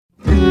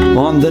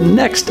On the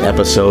next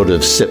episode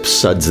of Sips,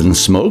 Suds, and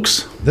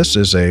Smokes. This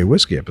is a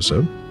whiskey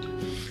episode.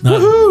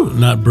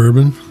 Not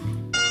bourbon.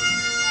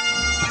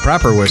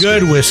 Proper whiskey.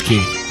 Good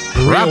whiskey.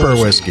 Proper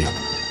whiskey.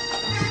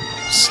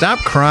 Stop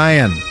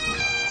crying.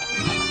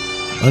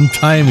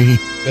 Untie me.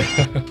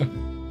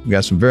 We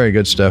got some very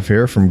good stuff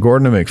here from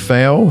Gordon and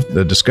MacPhail,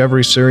 the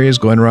Discovery Series,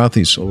 Glen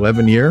Rothy's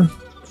 11 year.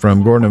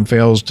 From Gordon and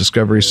MacPhail's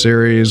Discovery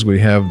Series, we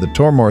have the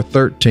Tormore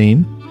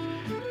 13,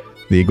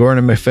 the Gordon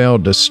and MacPhail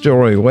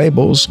Distillery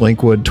Labels,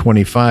 Linkwood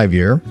 25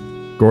 year,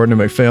 Gordon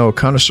and MacPhail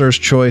Connoisseur's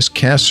Choice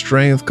Cask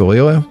Strength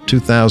Galila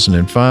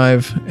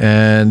 2005,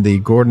 and the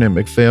Gordon and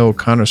MacPhail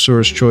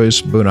Connoisseur's Choice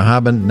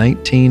Bunnahabhain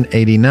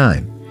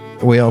 1989.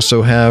 We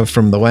also have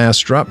from the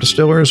Last Drop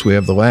Distillers, we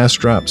have the Last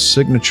Drop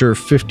Signature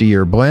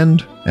 50-year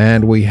blend,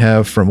 and we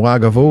have from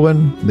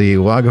Lagavulin, the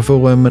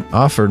Lagavulin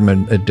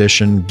Offerman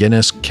Edition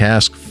Guinness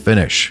Cask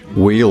Finish.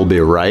 We'll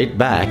be right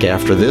back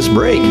after this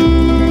break.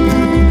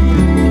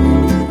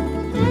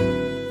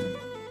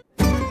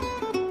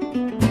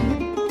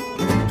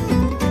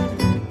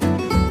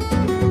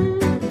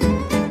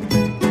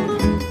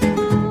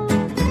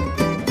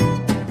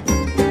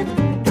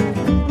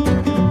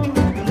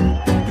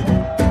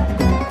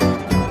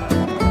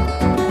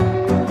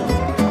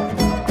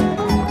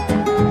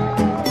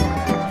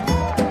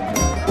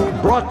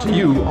 Brought to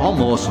you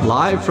almost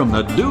live from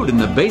the Dude in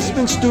the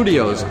Basement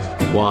Studios.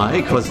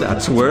 Why? Because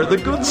that's where the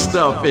good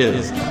stuff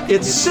is.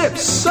 It's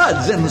Sips,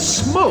 Suds, and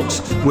Smokes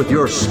with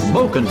your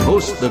smoking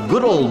hosts, the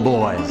good old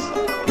boys.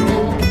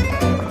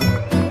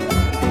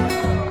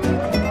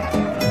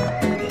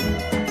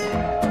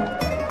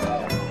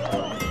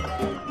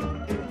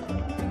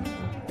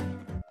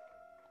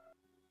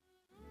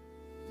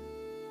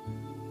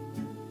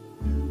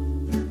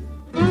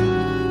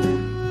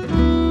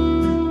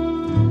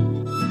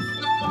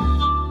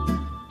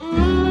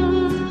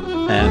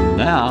 And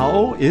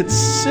now it's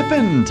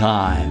sippin'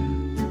 time.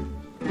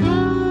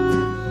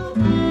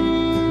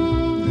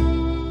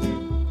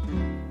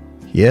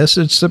 Yes,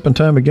 it's sipping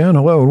time again.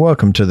 Hello and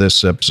welcome to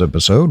this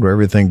episode where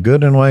everything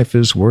good in life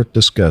is worth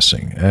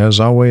discussing.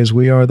 As always,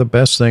 we are the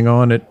best thing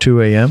on at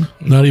 2 a.m.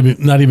 Not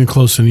even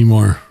close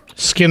anymore.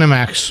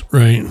 Skinamax.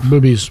 Right.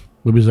 Boobies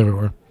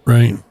everywhere.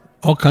 Right.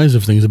 All kinds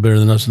of things are better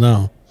than us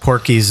now.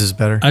 Porky's is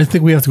better. I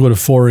think we have to go to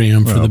 4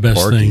 a.m. for the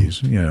best Porky's,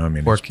 thing. You know, I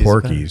mean, Porky's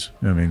Porky's.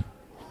 I mean,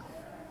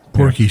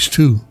 Porky's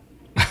too.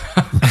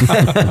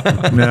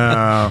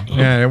 no,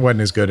 yeah, it wasn't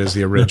as good as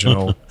the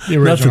original. The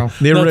original.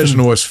 The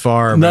original was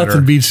far better.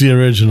 Nothing beats the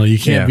original. You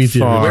can't beat the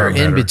far original. We're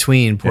in better.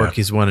 between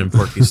Porky's 1 and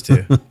Porky's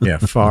 2. Yeah,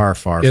 far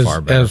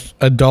better. As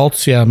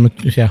adults, yeah,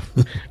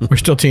 we're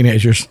still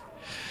teenagers.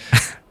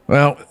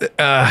 Well,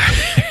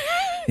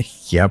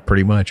 yeah,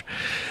 pretty much.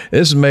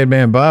 This is Made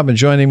Man Bob, and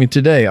joining me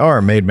today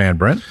are Made Man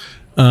Brent.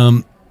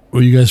 Will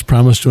you guys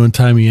promise to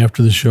untie me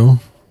after the show?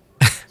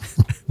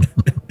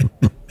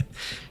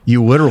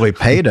 You literally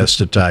paid us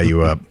to tie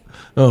you up.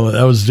 Oh,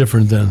 that was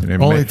different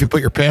then. Only if you put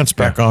your pants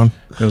back on.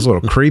 It was a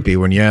little creepy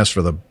when you asked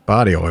for the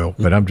body oil,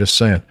 but I'm just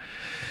saying.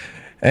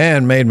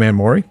 And Made Man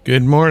Maury,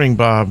 Good morning,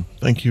 Bob.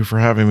 Thank you for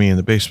having me in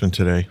the basement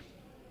today.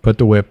 put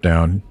the whip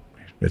down.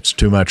 It's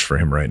too much for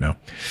him right now.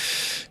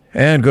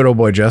 And good old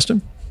boy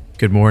Justin.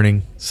 Good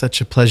morning. Such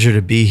a pleasure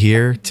to be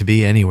here, to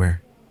be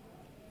anywhere.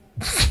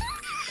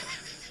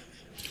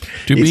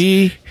 To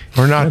be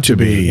or not to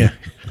be. Yeah.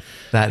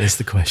 That is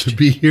the question. To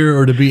be here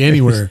or to be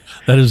anywhere?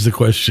 That is the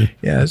question.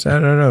 Yes, I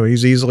don't know.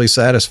 He's easily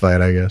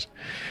satisfied, I guess.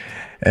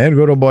 And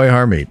good old boy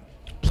Harmeet.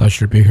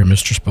 Pleasure to be here,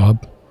 Mistress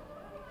Bob.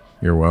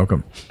 You're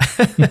welcome.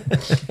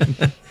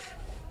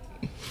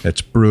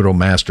 It's brutal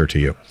master to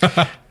you.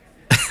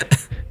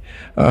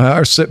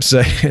 Our sip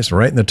say is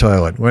right in the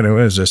toilet. What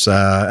is this?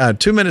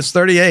 2 minutes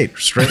 38,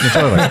 straight in the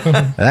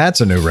toilet.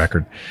 That's a new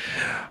record.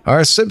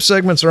 Our sip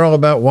segments are all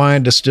about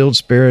wine, distilled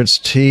spirits,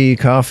 tea,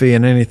 coffee,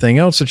 and anything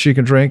else that you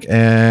can drink.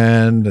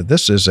 And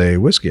this is a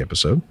whiskey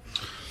episode.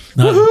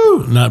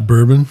 Not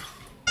bourbon.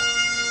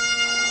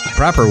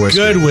 Proper whiskey.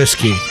 Good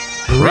whiskey.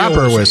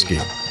 Proper whiskey.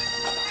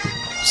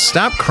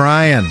 Stop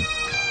crying.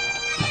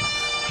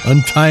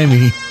 Untie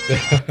me.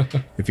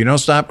 If you don't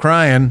stop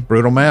crying,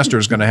 Brutal Master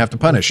is going to have to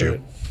punish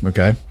you.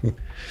 Okay?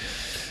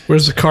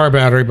 Where's the car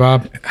battery,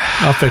 Bob?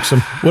 I'll fix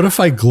them. What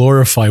if I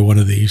glorify one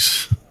of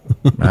these?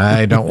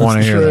 I don't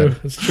want to hear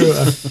that. It's true.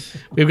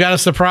 We've got a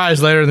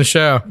surprise later in the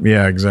show.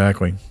 Yeah,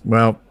 exactly.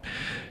 Well,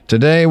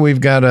 today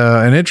we've got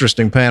an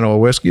interesting panel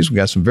of whiskeys. We've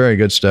got some very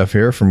good stuff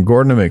here from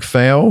Gordon and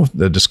MacPhail,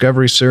 the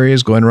Discovery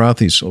Series, Glen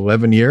Rothy's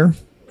 11 year.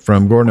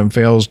 From Gordon and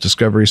MacPhail's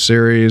Discovery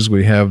Series,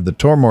 we have the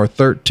Tormore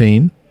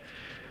 13,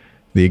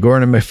 the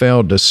Gordon and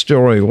MacPhail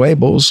Distillery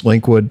Labels,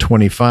 Linkwood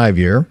 25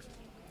 year.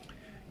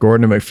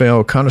 Gordon and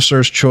MacPhail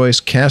Connoisseur's Choice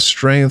Cask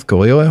Strength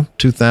Galila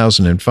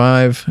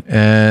 2005,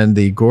 and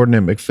the Gordon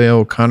and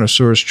MacPhail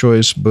Connoisseur's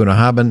Choice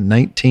Bunnahabhain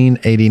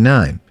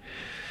 1989.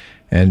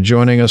 And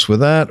joining us with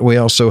that, we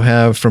also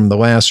have from the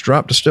Last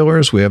Drop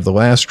Distillers, we have the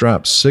Last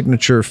Drop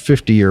Signature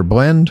 50-year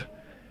blend,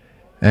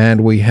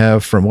 and we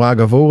have from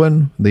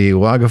Lagavulin, the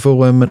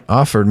Lagavulin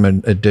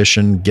Offerman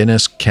Edition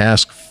Guinness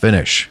Cask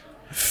Finish.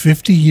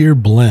 50-year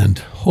blend.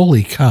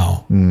 Holy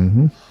cow.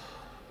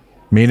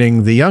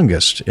 Meaning the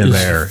youngest in Is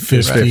there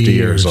is 50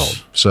 years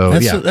old. So,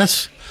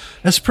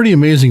 That's pretty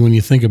amazing when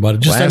you think about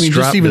it. Last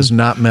Drop does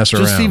not mess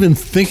around. Just even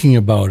thinking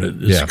about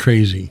it is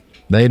crazy.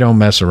 They don't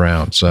mess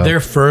around. So their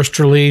first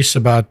release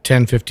about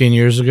 10, 15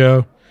 years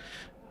ago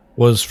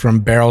was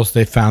from barrels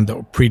they found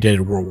that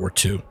predated World War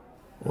II.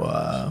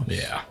 Wow.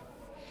 Yeah.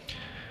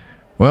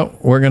 Well,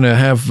 we're going to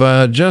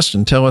have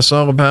Justin tell us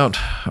all about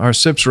our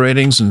SIPS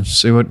ratings and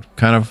see what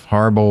kind of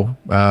horrible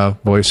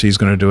voice he's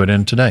going to do it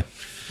in today.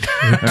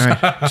 All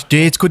right.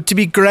 Today it's good to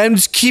be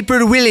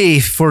groundskeeper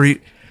Willie for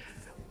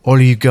all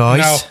you guys.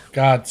 No,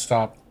 God,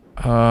 stop.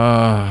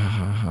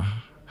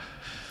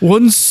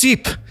 One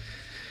sip.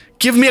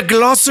 Give me a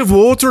glass of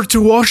water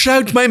to wash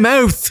out my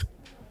mouth.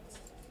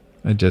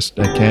 I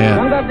can't.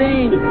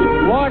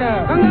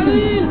 Water.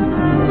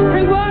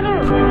 Bring water.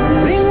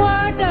 Bring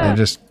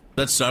water.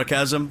 That's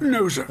sarcasm?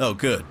 No, sir. Oh,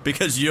 good.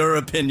 Because your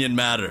opinion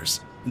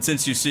matters. And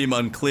since you seem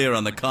unclear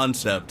on the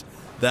concept,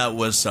 that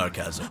was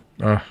sarcasm.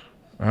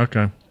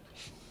 Okay.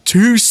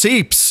 2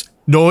 sips.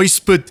 Nice,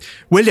 but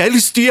what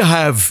else do you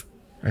have?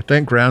 I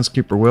think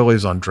Groundskeeper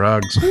Willie's on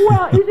drugs.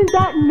 Well, isn't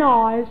that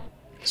nice?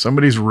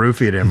 Somebody's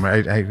roofied him.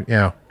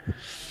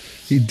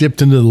 He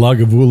dipped into the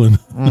Lagavulin.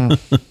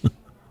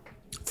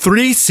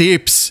 3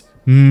 sips.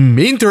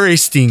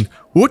 Interesting.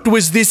 What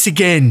was this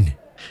again?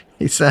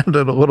 He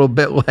sounded a little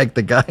bit like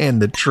the guy in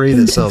the tree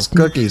that sells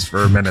cookies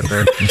for a minute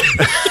there.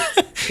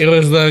 It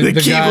was the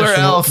guy Keebler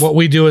from elf. What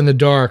We Do in the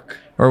Dark.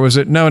 Or was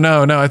it? No.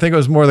 I think it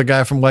was more the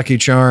guy from Lucky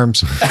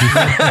Charms.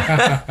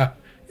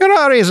 You're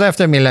always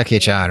after me, Lucky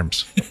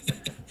Charms.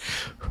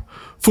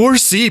 4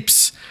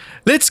 sips.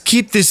 Let's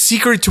keep this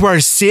secret to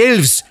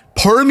ourselves.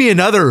 Pour me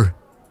another.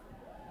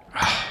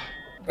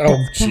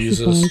 Oh,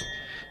 Jesus.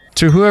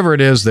 To whoever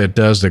it is that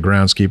does the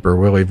Groundskeeper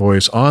Willie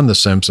voice on The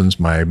Simpsons,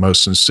 my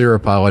most sincere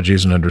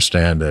apologies, and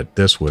understand that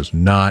this was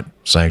not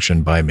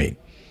sanctioned by me.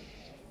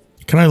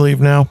 Can I leave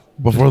now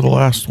before the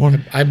last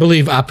one? I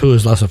believe Apu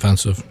is less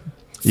offensive.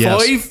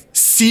 Yes. 5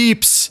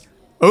 sips.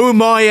 Oh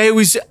my, I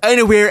was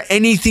unaware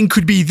anything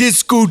could be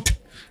this good.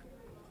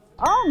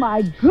 Oh,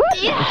 my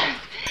goodness.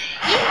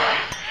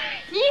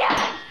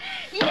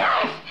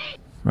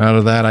 Out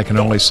of that, I can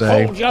only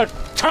say, Hold your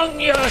tongue,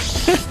 you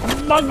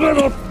smug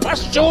little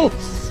pustule!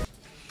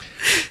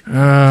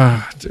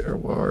 dear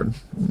Lord.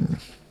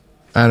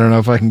 I don't know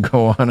if I can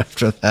go on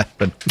after that,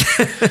 but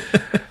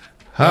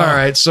all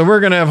right. So we're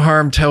going to have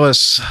Harm tell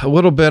us a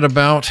little bit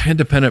about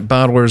independent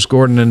bottlers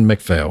Gordon and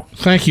MacPhail.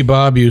 Thank you,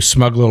 Bob, you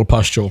smug little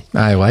pustule.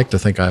 I like to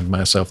think of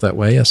myself that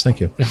way. Yes, thank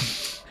you.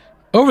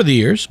 Over the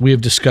years, we have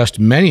discussed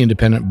many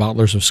independent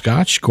bottlers of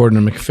Scotch. Gordon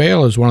and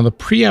MacPhail is one of the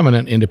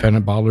preeminent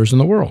independent bottlers in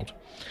the world.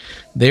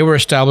 They were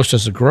established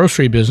as a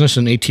grocery business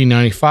in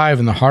 1895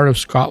 in the heart of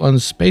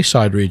Scotland's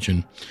Speyside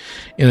region.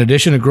 In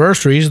addition to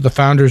groceries, the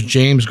founders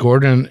James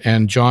Gordon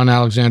and John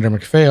Alexander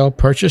MacPhail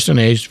purchased and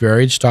aged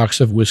varied stocks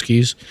of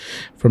whiskies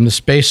from the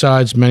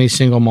Speyside's many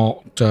single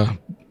malt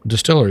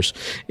distillers.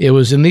 It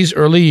was in these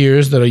early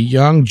years that a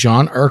young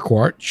John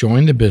Urquhart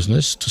joined the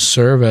business to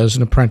serve as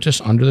an apprentice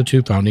under the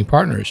 2 founding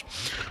partners.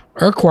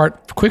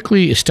 Urquhart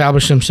quickly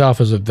established himself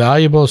as a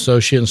valuable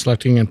associate in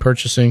selecting and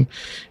purchasing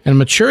and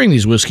maturing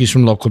these whiskeys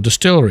from local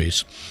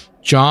distilleries.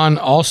 John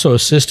also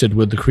assisted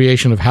with the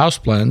creation of house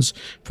blends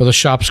for the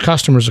shop's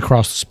customers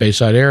across the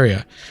Speyside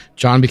area.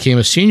 John became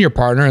a senior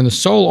partner and the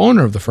sole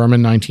owner of the firm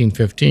in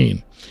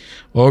 1915.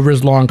 Over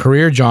his long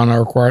career, John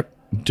Urquhart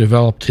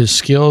developed his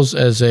skills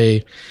as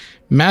a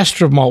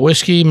master of malt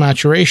whiskey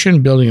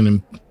maturation, building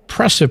an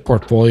impressive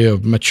portfolio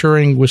of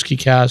maturing whiskey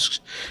casks,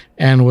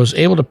 and was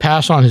able to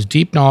pass on his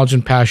deep knowledge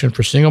and passion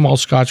for single malt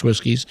Scotch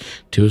whiskies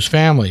to his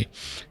family.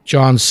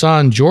 John's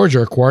son, George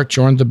Urquhart,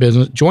 joined the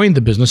business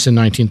in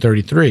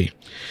 1933.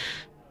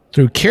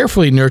 Through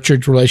carefully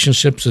nurtured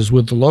relationships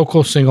with the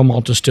local single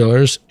malt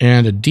distillers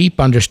and a deep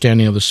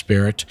understanding of the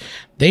spirit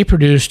they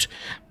produced,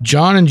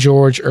 John and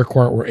George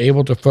Urquhart were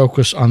able to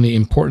focus on the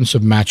importance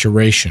of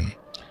maturation.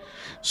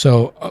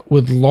 So,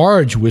 with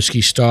large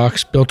whiskey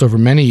stocks built over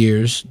many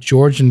years,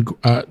 George and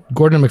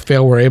Gordon and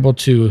MacPhail were able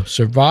to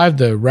survive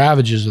the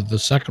ravages of the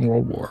Second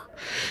World War.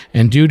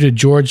 And due to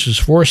George's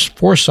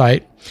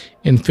foresight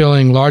in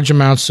filling large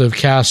amounts of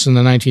casks in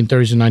the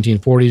 1930s and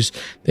 1940s,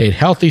 they had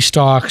healthy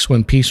stocks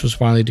when peace was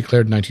finally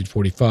declared in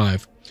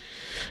 1945.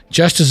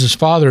 Just as his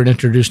father had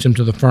introduced him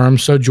to the firm,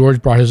 so George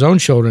brought his own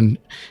children.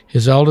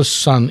 His eldest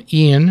son,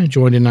 Ian,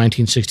 joined in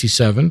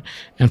 1967,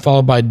 and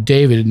followed by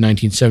David in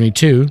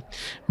 1972,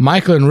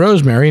 Michael and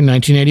Rosemary in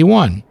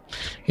 1981.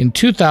 In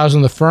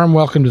 2000, the firm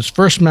welcomed its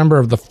first member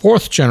of the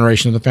 4th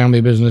generation of the family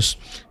business,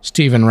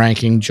 Stephen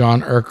Ranking,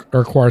 John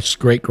Urquhart's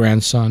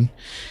great-grandson.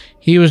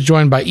 He was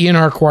joined by Ian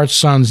Urquhart's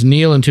sons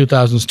Neil in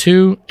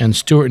 2002, and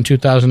Stuart in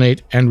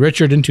 2008, and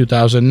Richard in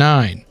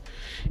 2009.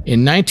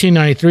 In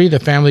 1993, the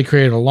family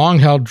created a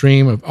long-held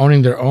dream of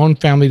owning their own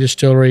family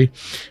distillery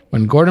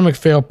when Gordon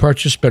MacPhail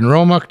purchased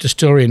Benromach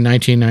Distillery in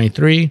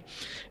 1993.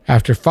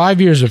 After 5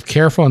 years of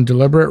careful and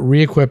deliberate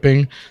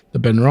re-equipping, the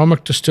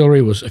Benromach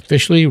Distillery was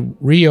officially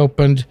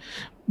reopened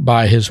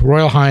by His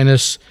Royal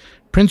Highness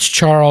Prince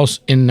Charles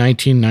in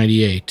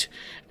 1998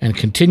 and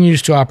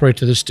continues to operate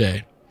to this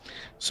day.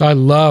 So I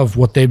love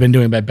what they've been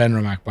doing by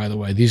Benramac, by the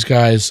way. These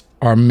guys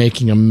are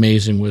making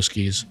amazing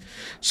whiskeys.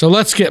 So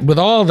let's get, with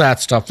all that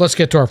stuff, let's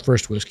get to our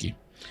first whiskey.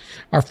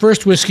 Our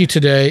first whiskey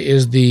today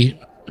is the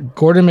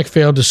Gordon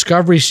MacPhail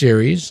Discovery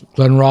Series,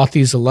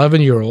 Glenrothy's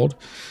 11-year-old,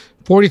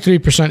 43%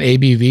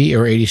 ABV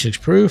or 86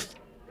 proof,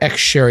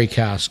 ex-sherry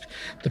cask.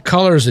 The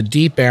color is a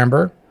deep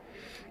amber,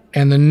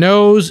 and the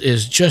nose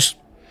is just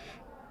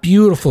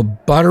beautiful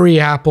buttery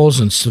apples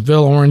and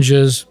Seville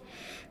oranges,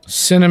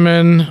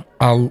 cinnamon,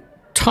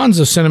 tons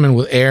of cinnamon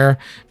with air,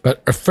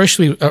 but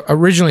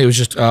originally it was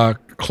just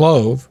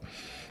clove,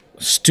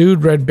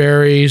 stewed red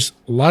berries,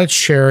 a lot of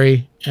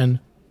cherry, and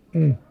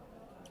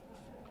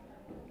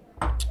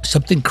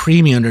something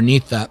creamy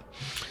underneath that.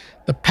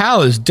 The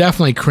palate is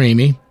definitely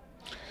creamy.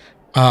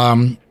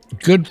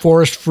 Good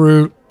forest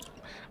fruit,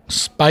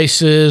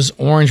 spices,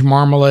 orange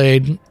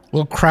marmalade, a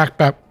little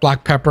cracked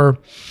black pepper.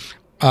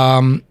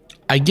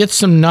 I get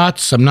some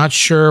nuts. I'm not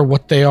sure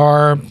what they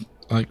are,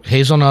 like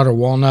hazelnut or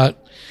walnut.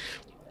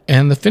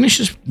 And the finish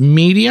is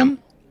medium,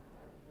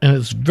 and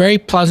it's very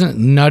pleasant,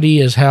 nutty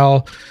as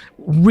hell.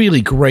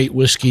 Really great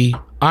whiskey.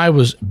 I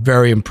was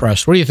very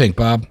impressed. What do you think,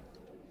 Bob?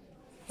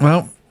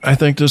 Well, I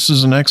think this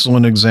is an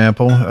excellent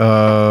example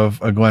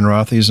of a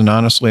Glenrothy's, and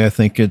honestly, I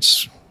think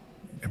it's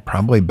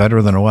probably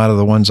better than a lot of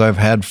the ones I've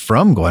had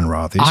from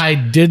Glenrothy's. I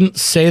didn't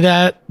say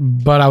that,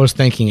 but I was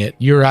thinking it.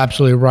 You're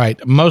absolutely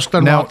right. Most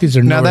Glenrothy's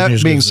are now.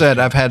 That being said,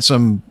 I've had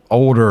some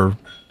older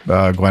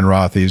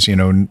Glenrothy's,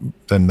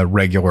 than the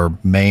regular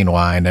main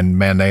line, and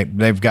man,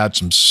 they've got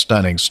some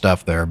stunning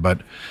stuff there.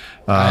 But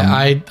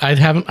I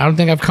don't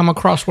think I've come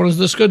across one as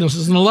this good. This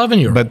is an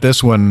 11-year-old. But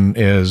this one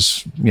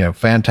is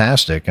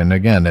fantastic, and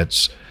again,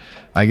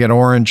 I get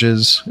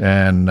oranges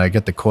and I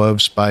get the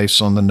clove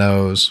spice on the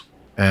nose,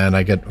 and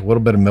I get a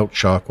little bit of milk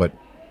chocolate.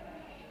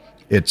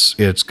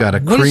 It's got a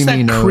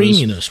creamy nose.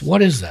 Creaminess?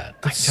 What is that?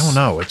 I don't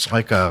know. It's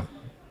like it's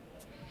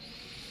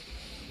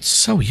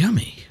so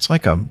yummy. It's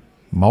like a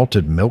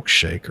malted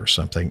milkshake or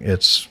something.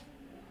 It's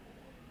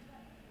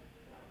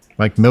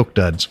like Milk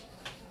Duds.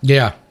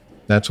 Yeah.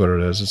 That's what it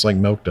is. It's like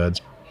Milk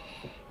Duds.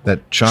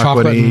 That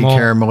chocolatey,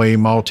 caramelly,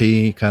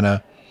 malty kind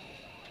of.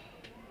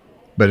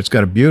 But it's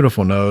got a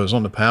beautiful nose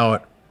on the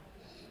palate.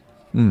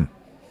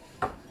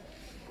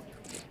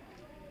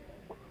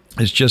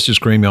 It's just as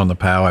creamy on the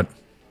palate.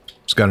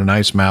 It's got a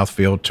nice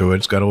mouthfeel to it.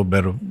 It's got a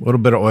little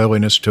bit of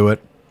oiliness to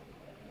it.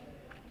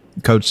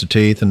 Coats the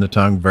teeth and the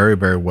tongue very,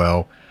 very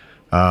well.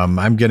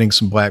 I'm getting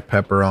some black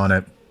pepper on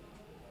it.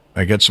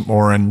 I get some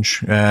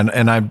orange,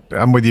 and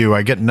I'm with you.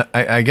 I get a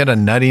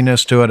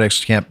nuttiness to it. I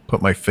just can't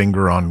put my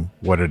finger on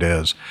what it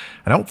is.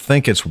 I don't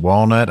think it's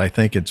walnut. I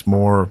think it's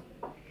more.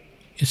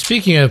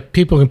 Speaking of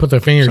people who can put their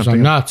fingers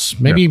on nuts,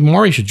 maybe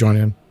Maury should join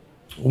in.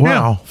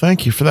 Wow,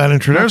 thank you for that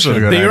introduction. The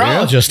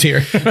urologist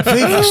here.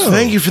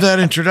 Thank you for that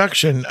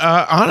introduction.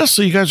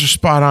 Honestly, you guys are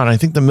spot on. I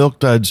think the Milk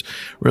Duds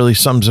really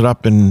sums it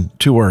up in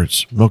 2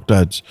 words. Milk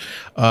Duds,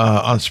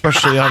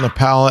 especially on the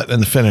palate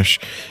and the finish.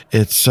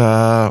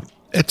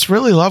 It's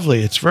really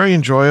lovely. It's very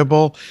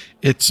enjoyable.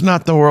 It's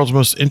not the world's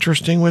most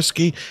interesting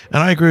whiskey. And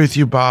I agree with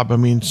you, Bob. I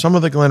mean, some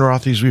of the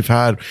Glenrothy's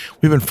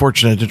we've been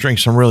fortunate to drink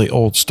some really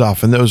old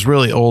stuff. And those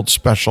really old,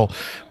 special,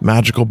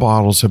 magical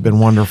bottles have been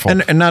wonderful.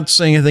 And not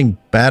saying anything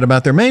bad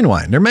about their main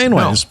line. Their main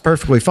line is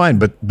perfectly fine.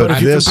 But if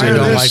you compare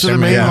this to the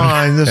main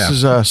line, this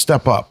is a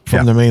step up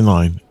from the main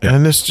line. Yeah.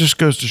 And this just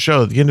goes to show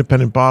that the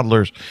independent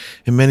bottlers,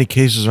 in many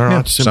cases, are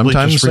not simply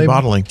just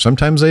rebottling.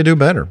 Sometimes they do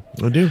better.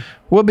 They do.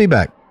 We'll be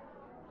back.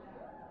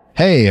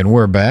 Hey, and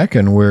we're back,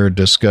 and we're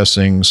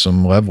discussing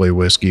some lovely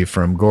whiskey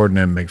from Gordon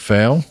and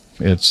MacPhail.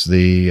 It's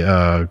the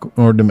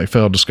Gordon and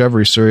MacPhail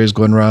Discovery Series,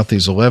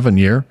 Glenrothy's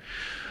 11-year.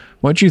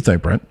 What'd you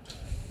think, Brent?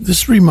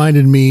 This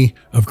reminded me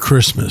of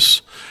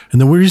Christmas. And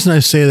the reason I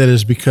say that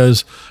is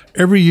because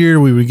every year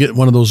we would get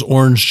one of those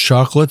orange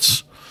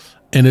chocolates,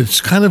 and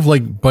it's kind of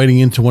like biting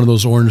into one of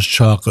those orange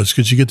chocolates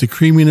because you get the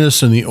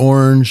creaminess and the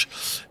orange,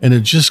 and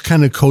it just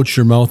kind of coats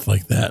your mouth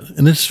like that.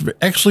 And it's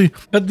actually...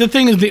 But the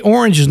thing is, the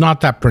orange is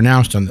not that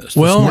pronounced on this.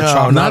 Well,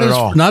 no, not at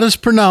all. Not as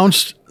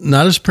pronounced,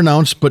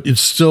 but it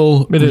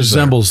still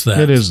resembles that.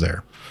 It is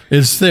there.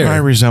 It's there. I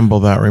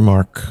resemble that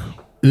remark.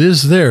 It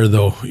is there,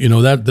 though.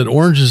 That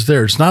orange is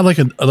there. It's not like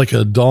a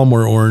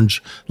Dalmore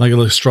orange, like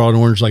a straw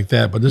orange like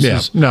that. But this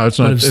is no, it's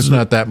not. It's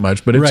not that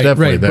much, but it's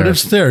definitely there. But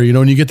it's there,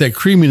 and you get that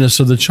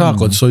creaminess of the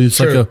chocolate. So it's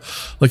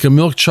like a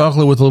milk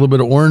chocolate with a little bit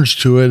of orange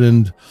to it,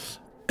 and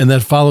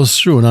that follows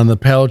through. And on the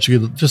palate, you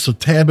get just a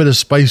tad bit of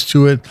spice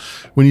to it.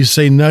 When you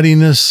say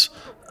nuttiness,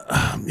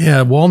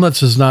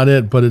 walnuts is not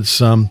it, but it's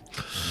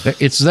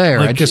there.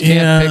 I just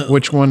can't pick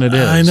which one it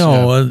is. I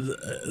know.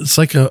 It's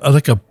like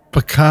a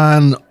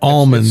pecan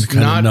almond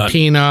kind of nut. It's not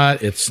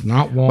peanut. It's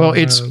not walnut.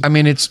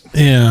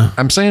 Well,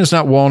 I'm saying it's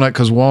not walnut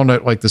because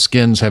walnut, like the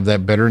skins, have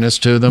that bitterness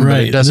to them.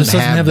 Right. But it doesn't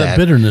have that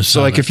bitterness.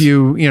 So, like if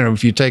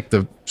you take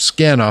the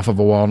skin off of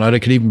a walnut,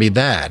 it could even be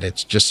that.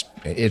 It's just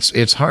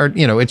it's hard.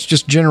 It's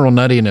just general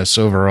nuttiness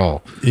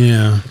overall.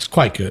 Yeah, it's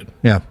quite good.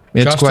 Yeah,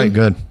 it's quite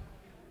good.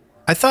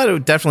 I thought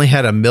it definitely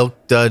had a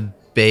milk dud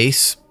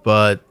base,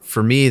 but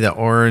for me, the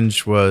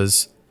orange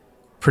was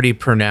pretty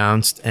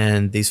pronounced,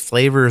 and these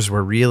flavors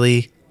were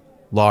really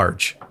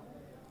large.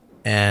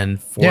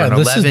 And for an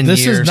 11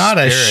 this year is not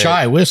a spirit,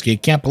 shy whiskey.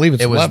 Can't believe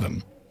it's it was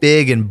 11.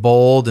 big and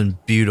bold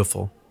and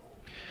beautiful.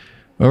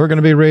 Well, we're going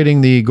to be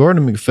rating the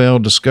Gordon MacPhail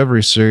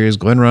Discovery Series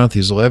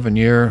Glenrothy's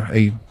 11-year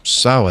a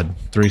solid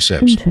 3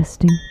 sips.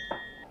 Interesting.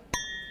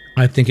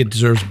 I think it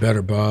deserves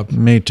better, Bob.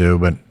 Me too,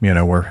 but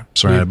we're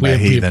surrounded by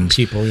heathens.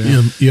 People,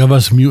 yeah. You have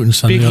us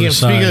mutants on the other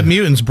side. Speaking of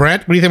mutants,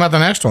 Brent, what do you think about the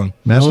next one?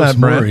 That's No, not it's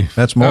Brent. Maury.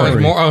 That's Oh,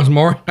 Maury. it's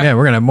more. Yeah,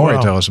 we're going to have Maury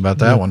Well, tell us about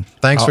that one.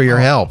 Thanks for your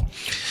help.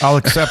 I'll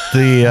accept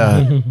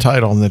the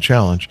title and the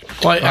challenge.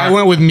 Well, I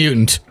went with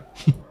mutant.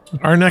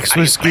 Our next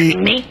whiskey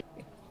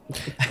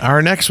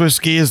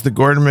is the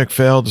Gordon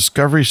MacPhail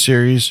Discovery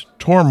Series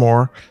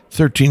Tormore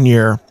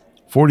 13-year,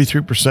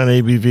 43%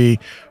 ABV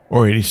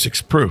or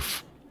 86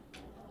 proof,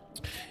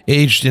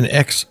 aged in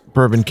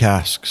ex-bourbon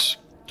casks.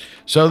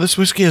 So this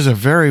whiskey has a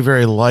very,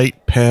 very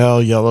light,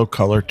 pale yellow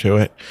color to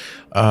it.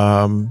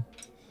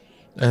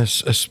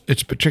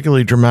 It's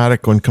particularly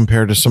dramatic when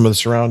compared to some of the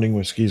surrounding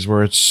whiskeys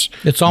where it's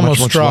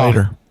almost much straw.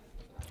 lighter.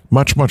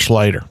 Much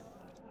lighter.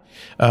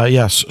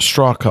 Yes,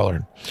 straw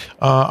colored.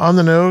 On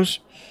the nose,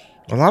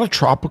 a lot of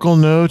tropical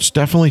notes,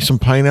 definitely some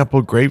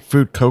pineapple,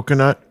 grapefruit,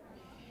 coconut,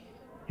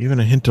 even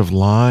a hint of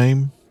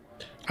lime.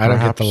 I don't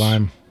get perhaps. the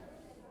lime.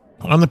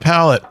 On the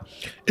palate,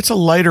 it's a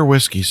lighter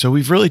whiskey, so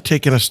we've really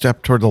taken a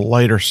step toward the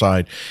lighter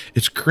side.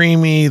 It's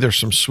creamy, there's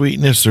some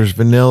sweetness, there's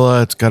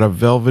vanilla, it's got a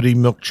velvety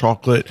milk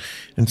chocolate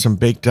and some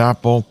baked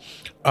apple.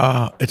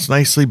 It's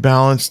nicely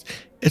balanced.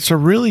 It's a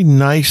really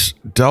nice,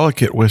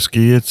 delicate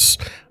whiskey.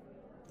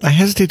 I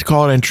hesitate to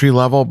call it entry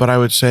level, but I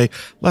would say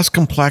less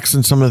complex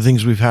than some of the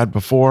things we've had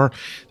before.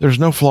 There's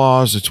no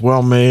flaws. It's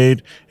well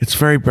made. It's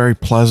very, very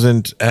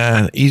pleasant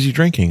and easy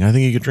drinking. I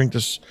think you could drink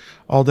this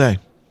all day.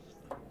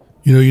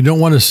 You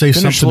don't want to say Finish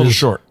a something little is,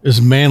 short.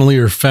 is manly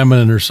or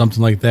feminine or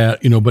something like that,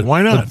 but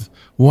Why not? but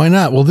why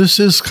not? Well, this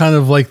is kind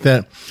of like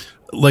that,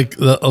 like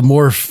a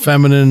more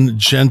feminine,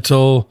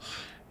 gentle,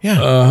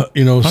 Yeah.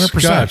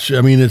 100%. Scotch.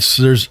 I mean,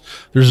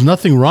 there's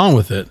nothing wrong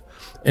with it,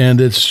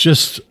 and it's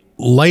just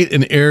light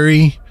and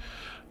airy.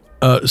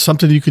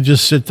 Something you could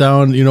just sit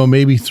down,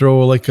 maybe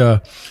throw like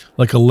a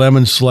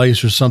lemon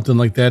slice or something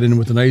like that in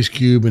with an ice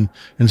cube and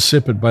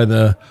sip it by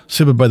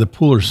the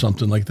pool or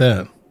something like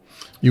that.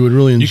 You would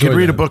really enjoy. You could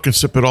read that. a book and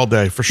sip it all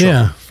day for sure.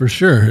 Yeah, for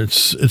sure.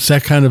 It's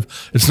that kind of.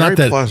 It's Very not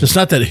that. pleasant. It's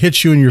not that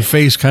hits you in your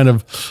face kind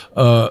of.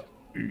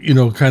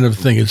 Kind of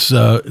thing. It's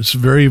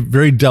very,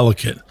 very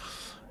delicate.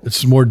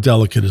 It's more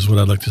delicate, is what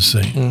I'd like to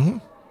say. Mm-hmm.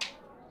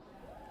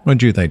 What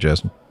do you think,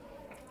 Justin?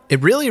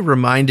 It really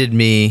reminded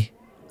me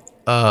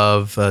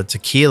of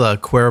tequila,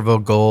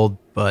 Cuervo Gold,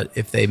 but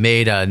if they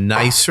made a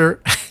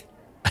nicer...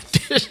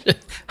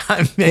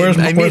 Where's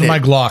my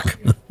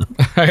Glock?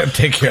 I got to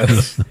take care of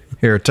this.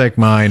 Here, take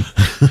mine.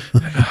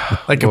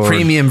 like a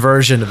premium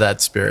version of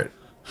that spirit.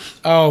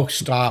 Oh,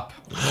 stop.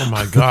 Oh,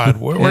 my God.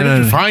 Where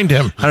did you find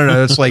him? I don't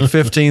know. It's like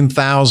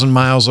 15,000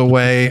 miles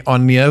away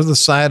on the other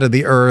side of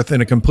the earth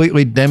in a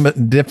completely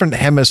different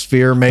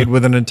hemisphere made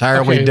with an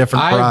entirely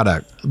different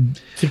product.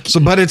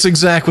 But it's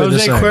exactly the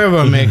Jose same.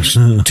 Cuervo makes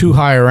 2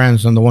 higher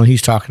ends than the one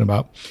he's talking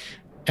about.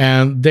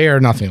 And they are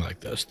nothing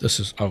like this.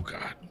 This is, oh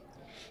God.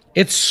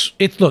 It's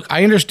look,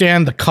 I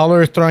understand the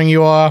color throwing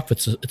you off.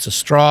 It's a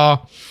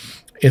straw.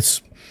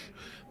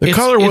 The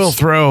color will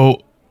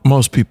throw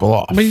most people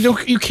off. But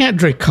you can't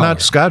drink color.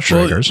 Not Scotch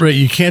drinkers. Right,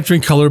 you can't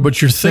drink color,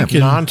 but you're thinking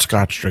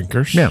non-Scotch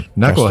drinkers. Yeah,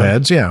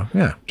 knuckleheads.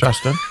 Yeah.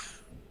 Justin.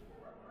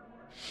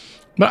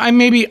 But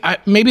maybe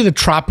the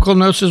tropical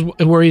notes is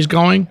where he's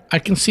going. I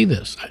can see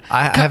this.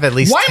 I have at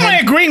least. Why am I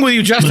agreeing with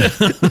you, Justin?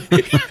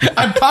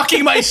 I'm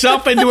talking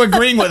myself into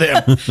agreeing with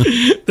him.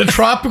 The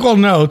tropical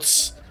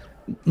notes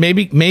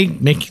maybe may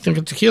make you think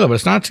of tequila, but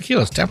it's not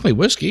tequila. It's definitely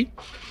whiskey.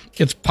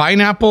 It's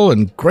pineapple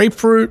and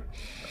grapefruit.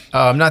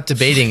 I'm not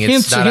debating. It's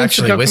Hints not of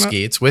actually coconut.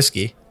 whiskey. It's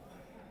whiskey.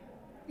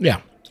 Yeah.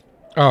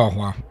 Oh,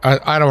 wow.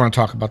 I don't want to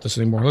talk about this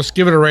anymore. Let's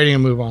give it a rating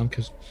and move on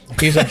because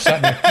he's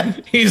upset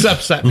me. He's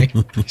upset me.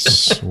 I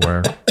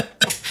swear.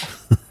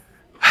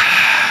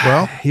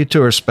 Well, you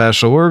two are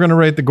special. We're going to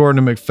rate the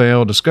Gordon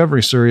MacPhail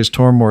Discovery Series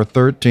Tormore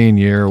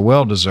 13-year,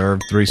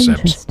 well-deserved 3 sips.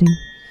 Interesting.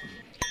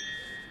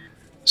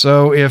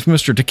 So if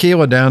Mr.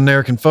 Tequila down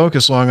there can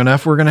focus long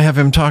enough, we're going to have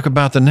him talk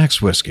about the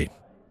next whiskey.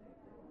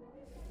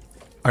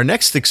 Our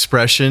next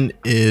expression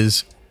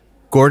is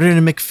Gordon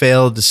and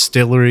MacPhail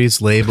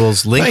Distilleries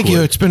labels Linkwood. Thank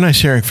you. It's been nice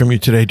hearing from you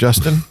today,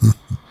 Justin.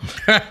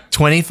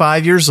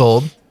 25 years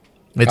old.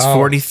 It's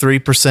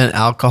 43%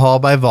 alcohol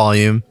by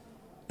volume,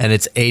 and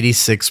it's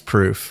 86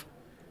 proof.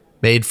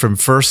 Made from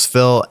first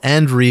fill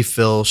and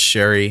refill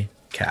sherry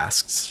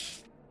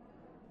casks.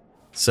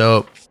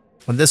 So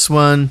on this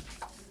one,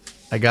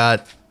 I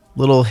got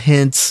little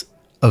hints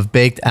of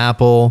baked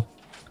apple,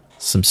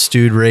 some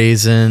stewed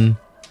raisin,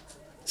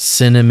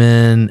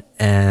 cinnamon,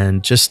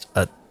 and just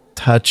a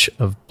touch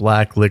of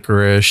black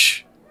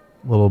licorice,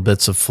 little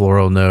bits of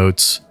floral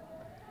notes.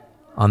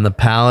 On the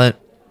palate,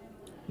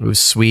 it was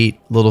sweet,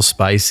 a little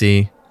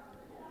spicy,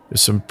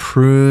 There's some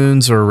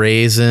prunes or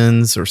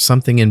raisins or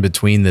something in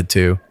between the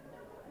two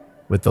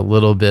with a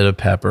little bit of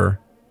pepper.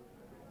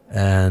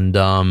 And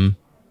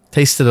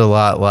tasted a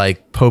lot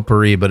like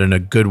potpourri, but in a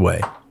good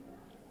way.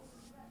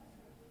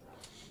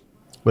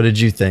 What did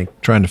you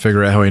think? Trying to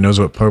figure out how he knows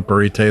what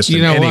potpourri tastes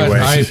You know what?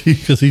 anyway.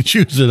 Because he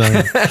chews it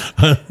on.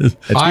 It's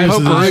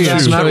potpourri,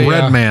 it's not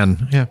Red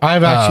Man. Yeah.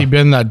 I've actually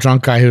been that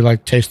drunk guy who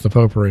tastes the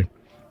potpourri.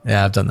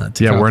 Yeah, I've done that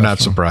too. Yeah, we're not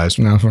surprised.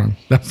 No,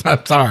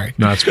 I'm sorry.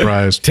 Not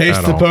surprised. Taste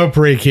at the all.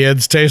 potpourri,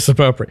 kids. Taste the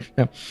potpourri.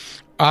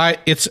 Yeah.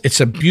 It's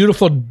a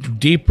beautiful,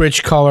 deep,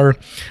 rich color.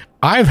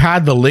 I've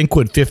had the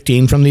Liquid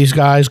 15 from these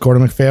guys,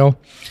 Gordon MacPhail,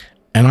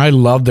 and I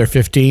love their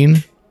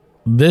 15.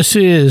 This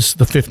is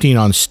the 15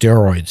 on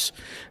steroids.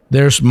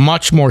 There's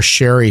much more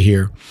sherry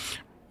here.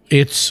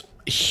 It's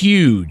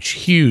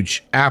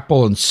huge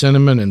apple and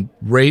cinnamon and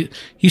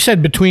you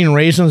said between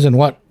raisins and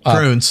what?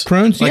 Prunes.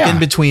 Prunes? Like yeah. in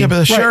between. Yeah, but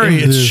the sherry,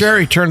 Right. it's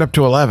sherry turned up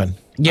to 11.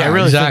 Yeah, I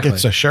really exactly. think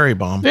it's a sherry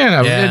bomb.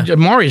 Yeah, no,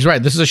 Maury's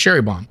right. This is a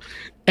sherry bomb.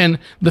 And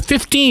the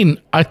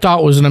 15 I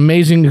thought was an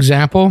amazing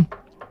example.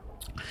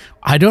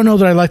 I don't know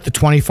that I like the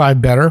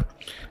 25 better,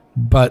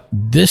 but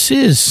this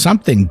is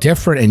something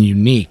different and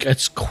unique.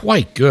 It's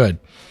quite good.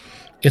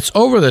 It's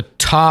over the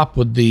top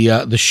with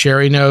the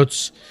sherry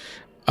notes,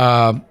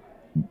 but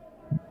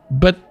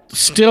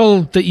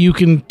still that you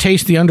can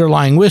taste the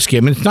underlying whiskey.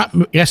 I mean, it's not.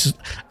 Yes,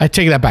 I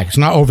take that back. It's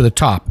not over the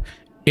top.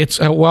 It's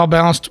a well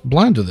balanced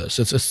blend of this.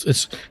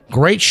 It's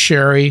great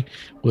sherry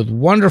with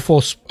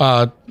wonderful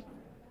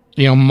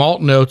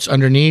malt notes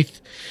underneath.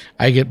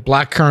 I get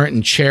blackcurrant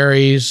and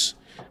cherries.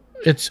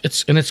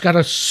 It's got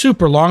a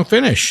super long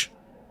finish.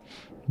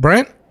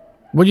 Brent,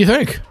 what do you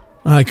think?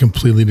 I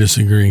completely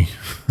disagree.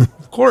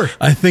 Of course.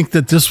 I think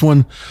that this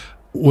one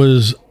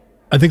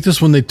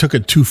they took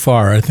it too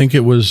far. I think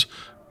it was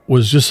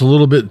just a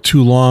little bit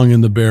too long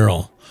in the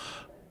barrel.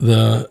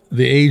 The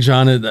age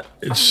on it,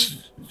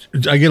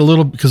 I get a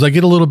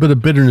little bit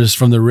of bitterness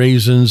from the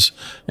raisins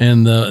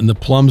and the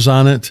plums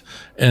on it,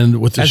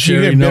 and with the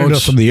sherry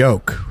notes from the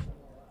oak.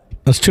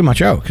 That's too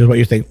much oak, is what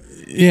you think.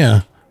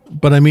 Yeah,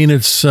 but I mean,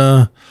 it's.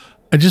 I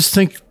just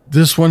think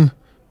this one.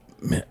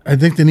 I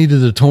think they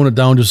needed to tone it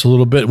down just a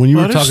little bit. When you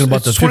were talking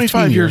about the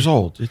 25 years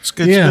old, it's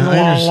been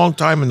a long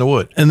time in the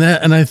wood, and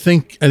I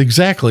think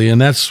exactly,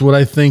 and that's what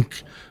I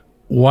think.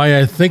 Why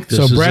I think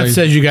this. So Brent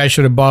says you guys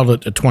should have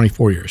bottled it at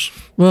 24 years.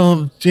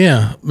 Well,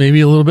 yeah, maybe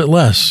a little bit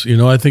less.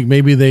 I think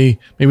maybe they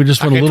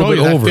just went a little bit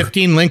over.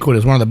 15 Liquid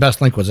is one of the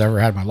best Liquids I've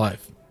ever had in my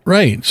life.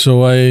 Right.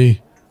 So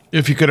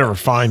if you could ever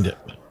find it,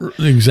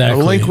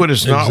 exactly. A Liquid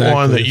is not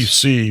one that you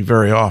see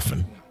very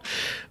often.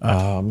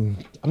 I'm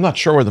not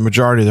sure where the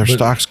majority of their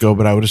stocks go,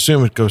 but I would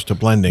assume it goes to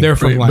blending. They're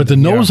from But the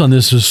nose on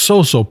this is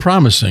so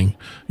promising,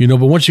 But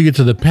once you get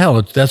to the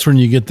palate, that's when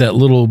you get that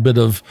little bit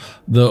of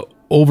the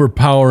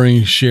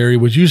overpowering sherry,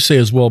 which you say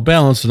is well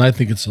balanced, and I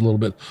think it's a little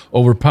bit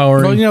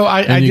overpowering. Well,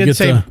 I did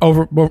say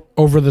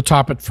over the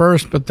top at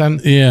first, but then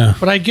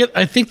But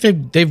I think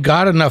they've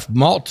got enough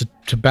malt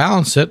to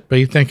balance it, but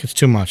you think it's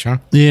too much, huh?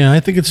 Yeah, I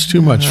think it's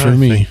too much for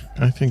me.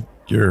 I think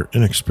your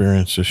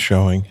inexperience is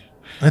showing.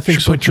 I think you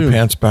should put your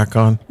pants back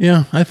on.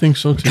 Yeah, I think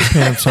so too.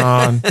 Pants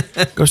on.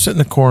 Go sit in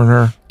the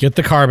corner. Get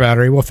the car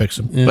battery. We'll fix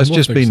them. Yeah, Let's we'll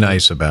just fix be it.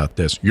 nice about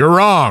this. You're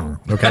wrong.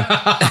 Okay.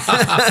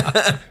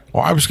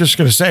 Well, I was just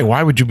going to say,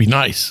 why would you be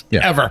nice?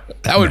 Yeah. Ever.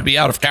 That would be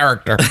out of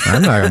character.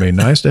 I'm not going to be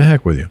nice. To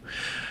heck with you.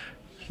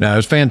 No,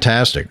 it's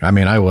fantastic. I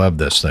mean, I love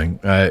this thing.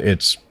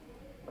 It's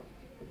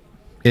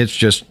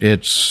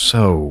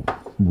so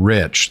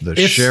rich. The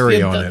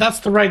sherry on it. That's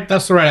the right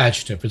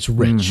adjective. It's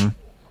rich.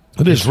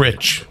 It is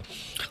rich.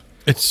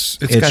 It's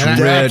got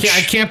rich.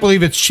 I can't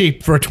believe it's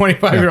cheap for a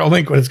 25-year-old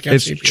Liquid.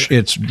 It's cheap.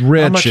 It's much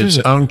rich. is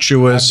It's it?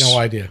 unctuous. I have no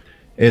idea.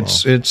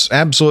 It's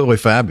absolutely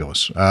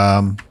fabulous.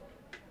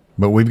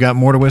 But we've got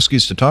more to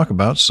whiskeys to talk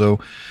about, so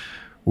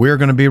we're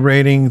going to be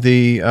rating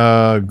the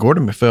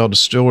Gordon MacPhail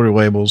Distillery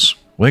Labels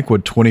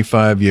Liquid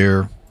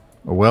 25-year,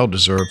 a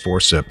well-deserved 4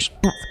 sips.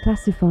 That's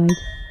classified.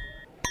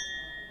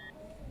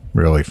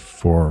 Really,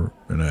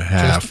 4.5.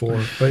 Just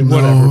 4. But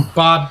whatever.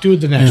 Bob, do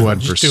the next one.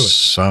 Just do it.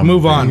 Some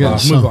Move on,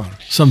 reason. Bob. Move on.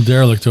 Some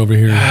derelict over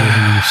here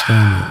doesn't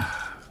understand it.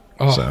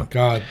 Oh,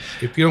 God.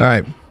 If you don't, All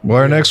right. Well,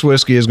 our next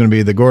whiskey is going to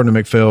be the Gordon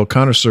MacPhail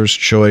Connoisseur's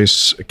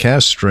Choice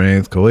Cast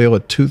Strength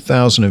Kalila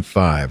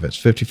 2005. It's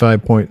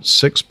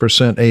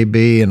 55.6%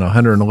 AB and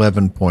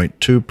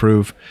 111.2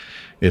 proof.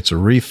 It's a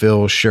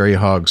refill sherry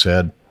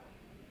hogshead.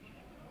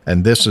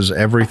 And this is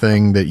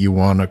everything that you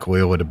want a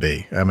Kalila to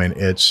be. I mean,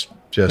 it's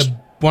just...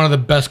 one of the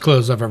best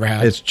clothes I've ever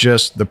had. It's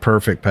just the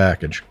perfect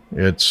package.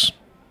 It's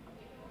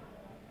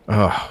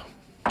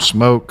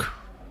smoked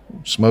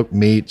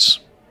meats.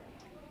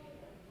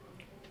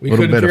 We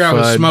little couldn't bit figure of out if it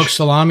was fudge. smoked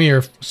salami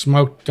or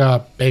smoked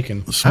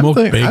bacon. Smoked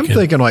bacon. I'm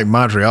thinking like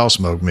Montreal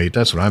smoked meat.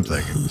 That's what I'm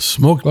thinking.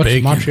 Smoked What's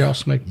bacon. Montreal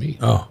smoked meat?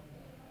 Oh,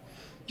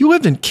 You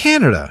lived in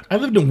Canada. I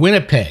lived in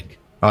Winnipeg.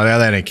 Oh, yeah,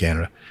 that ain't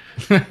Canada.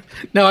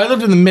 No, I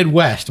lived in the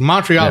Midwest.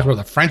 Montreal is where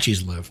the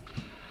Frenchies live.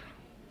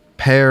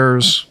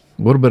 Pears,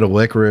 a little bit of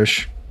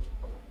licorice.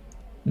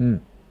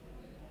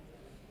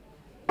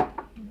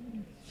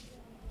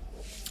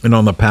 And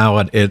on the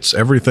palate, it's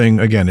everything.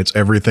 Again, it's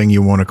everything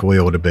you want a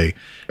Cahuilla to be.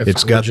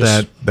 It's got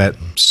that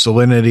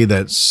salinity,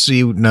 that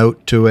sea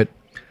note to it.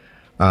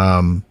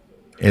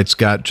 It's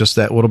got just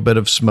that little bit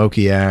of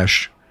smoky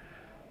ash.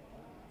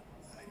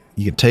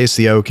 You can taste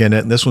the oak in it.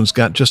 And this one's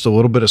got just a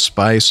little bit of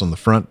spice on the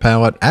front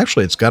palate.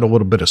 Actually, it's got a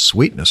little bit of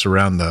sweetness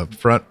around the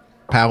front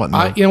palate.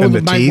 And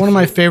the teeth. One of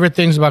my favorite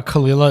things about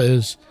Cahuilla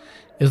is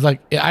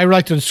like, I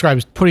like to describe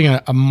as putting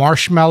a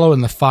marshmallow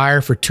in the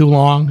fire for too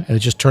long and it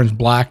just turns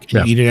black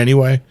and you eat it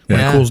anyway when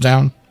it cools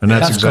down. And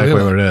that's exactly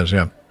Cahuilla. What it is.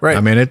 Yeah. Right.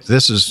 I mean,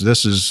 this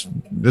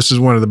is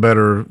one of the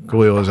better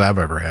Cahuillas I've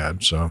ever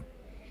had. So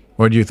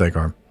what do you think,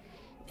 Arm?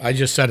 I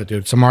just said it,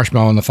 dude. It's a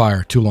marshmallow in the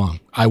fire. Too long.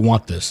 I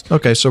want this.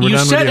 Okay, so we're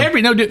done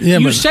with you.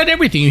 You said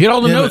everything. You hit all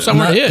the notes I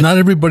wanted to hit. Not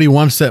everybody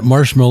wants that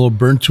marshmallow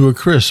burnt to a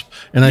crisp.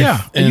 And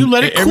you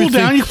let it cool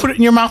down. You put it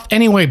in your mouth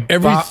anyway.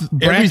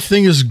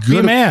 Everything is good. Be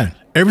a man.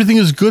 Everything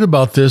is good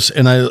about this,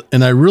 and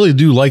I really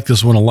do like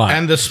this one a lot.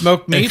 And the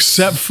smoked meat,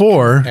 except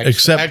for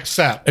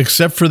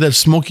that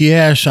smoky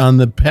ash on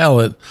the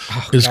palate,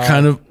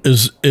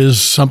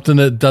 is something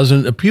that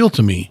doesn't appeal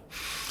to me.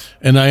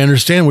 And I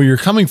understand where you're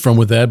coming from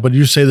with that, but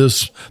you say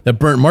that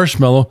burnt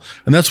marshmallow,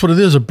 and that's what it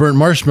is, a burnt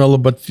marshmallow,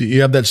 but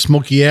you have that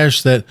smoky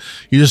ash that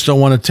you just don't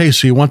want to taste.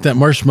 So you want that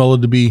marshmallow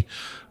to be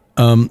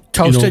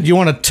toasted. You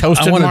want a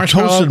toasted marshmallow? I want a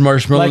toasted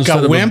marshmallow like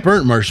instead of a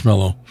burnt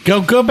marshmallow.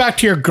 Go back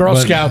to your Girl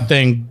Scout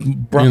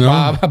thing,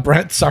 Bob,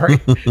 Brent, sorry.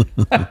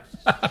 But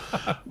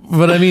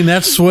I mean,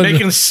 that's what...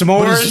 Making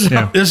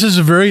s'mores? This is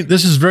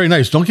very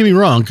nice. Don't get me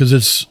wrong,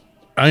 because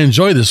I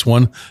enjoy this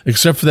one,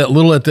 except for that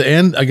little at the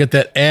end. I get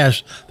that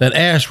ash,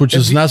 which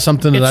is not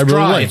something that I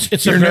really like.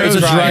 It's a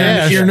dry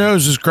ash. Your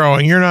nose is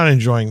growing. You're not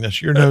enjoying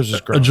this. Your nose is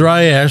growing. A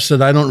dry ash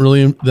that I don't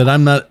really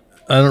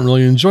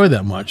enjoy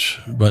that much.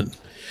 But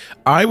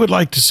I would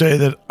like to say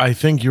that I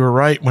think you were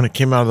right when it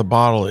came out of the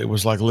bottle. It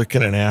was like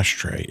licking an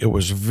ashtray. It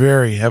was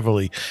very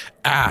heavily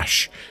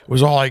ash. It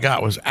was all I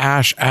got was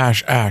ash.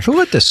 Who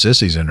let the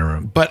sissies in the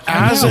room? But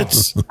as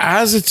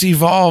it's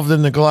evolved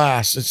in the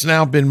glass, it's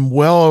now been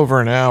well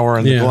over an hour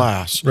in the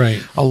glass.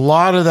 Right. A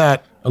lot of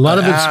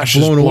it's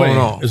blown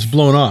away. It's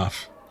blown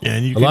off. Yeah,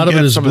 and a lot of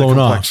it is blown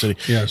off.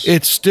 Yes.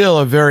 It's still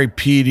a very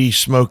peaty,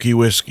 smoky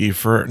whiskey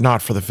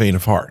not for the faint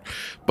of heart,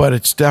 but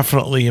it's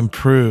definitely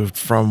improved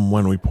from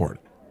when we poured it.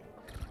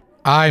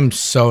 I'm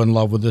so in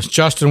love with this.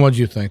 Justin, what do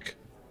you think?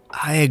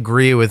 I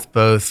agree with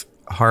both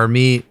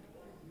Harmeet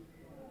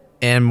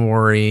and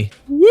Maury.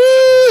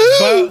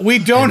 But we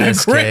don't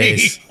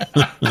agree.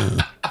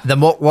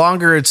 The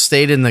longer it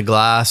stayed in the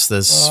glass,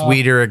 the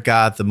sweeter it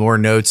got, the more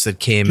notes that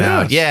came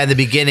out. Yeah, in the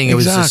beginning, it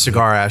was a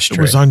cigar ashtray.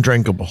 It was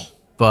undrinkable.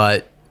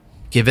 But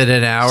give it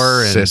an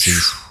hour and it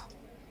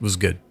was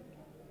good.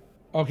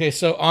 Okay,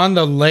 so on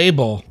the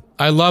label,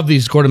 I love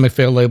these Gordon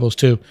MacPhail labels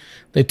too.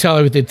 They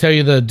tell you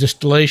the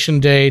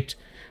distillation date,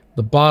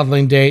 the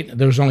bottling date.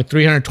 There was only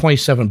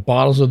 327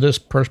 bottles of this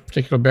per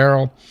particular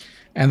barrel.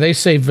 And they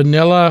say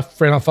vanilla,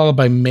 followed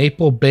by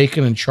maple,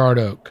 bacon, and charred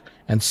oak,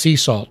 and sea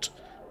salt.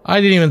 I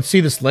didn't even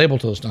see this label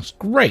till this now. It's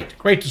great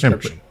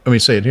description. Let me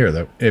say it here,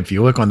 though. If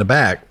you look on the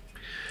back,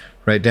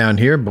 right down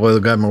here, below the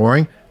government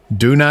warning,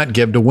 do not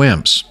give to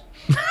wimps.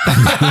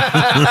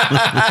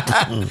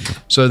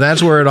 So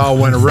that's where it all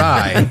went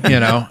awry.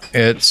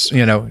 It's,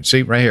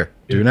 see right here.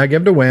 Do not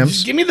give to wimps.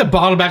 Just give me the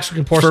bottle back so we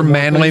can pour for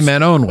manly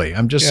men only.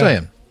 I'm just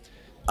saying.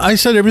 I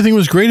said everything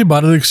was great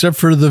about it except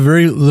for on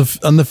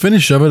the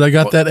finish of it. I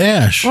got that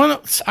ash. Well,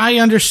 I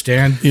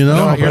understand. But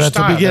at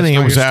the beginning,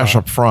 it was ash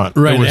up front.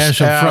 Right,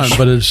 ash up front,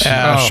 but it's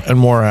ash and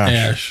more ash.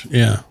 Ash,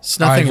 yeah. It's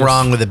nothing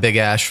wrong with a big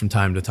ash from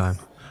time to time.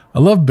 I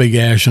love big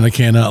ash, and I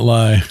cannot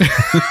lie.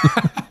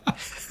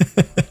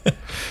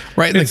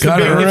 Right in the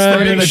gutter.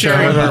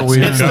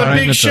 It's the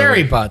big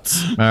sherry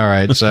butts. All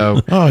right, so.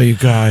 Oh, you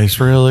guys,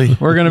 really?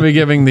 We're going to be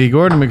giving the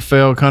Gordon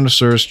MacPhail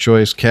Connoisseur's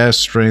Choice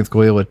Cast Strength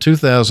Cahuilla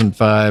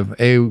 2005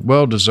 a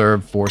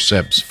well-deserved 4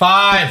 sips.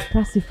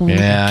 5.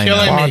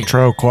 Yeah.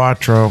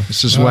 Quattro.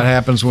 This is what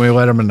happens when we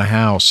let them in the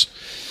house.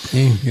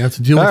 You have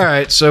to deal with it. All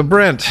right, so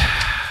Brent,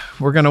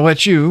 we're going to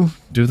let you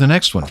do the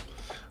next one.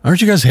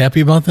 Aren't you guys happy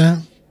about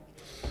that?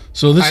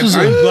 So I'm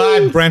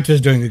glad Brent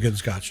is doing a good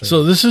scotch.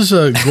 So this is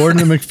a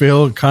Gordon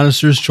MacPhail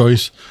Connoisseur's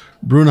Choice,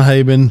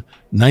 Brunahaben,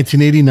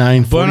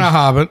 1989.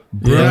 Brunahaben.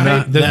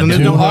 Yeah, there's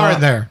no R in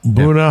there.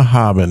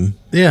 Brunahaben.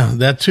 Yeah,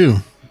 that too.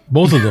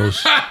 Both of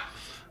those.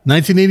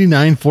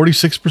 1989,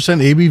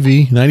 46%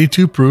 ABV,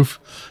 92 proof.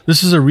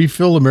 This is a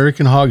refill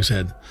American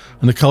hogshead.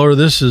 And the color of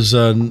this is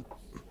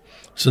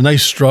it's a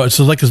nice straw. It's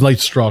like a light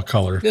straw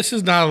color. This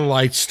is not a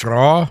light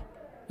straw.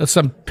 That's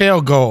some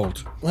pale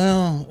gold.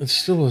 Well, it's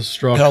still a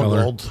straw pale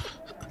color. Gold.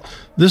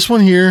 This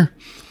one here,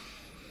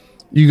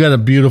 you got a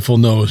beautiful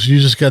nose. You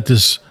just got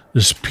this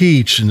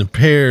peach and the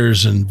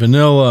pears and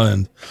vanilla,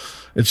 and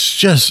it's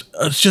just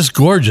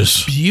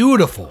gorgeous.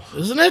 Beautiful,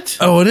 isn't it?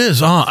 Oh, it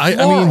is. I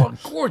mean,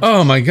 gorgeous.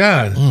 Oh my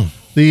God.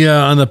 The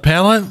on the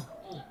palate,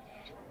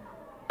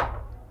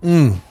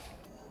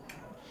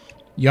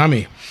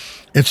 yummy.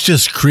 It's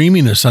just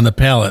creaminess on the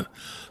palate.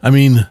 I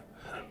mean,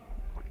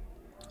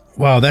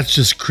 Wow, that's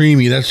just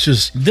creamy. That's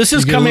just This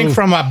is you get a coming little-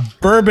 from a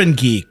bourbon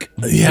geek.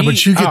 Yeah,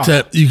 but you get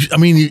that.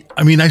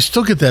 I mean, I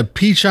still get that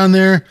peach on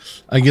there.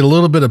 I get a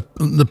little bit of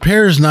the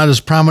pear is not as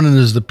prominent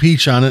as the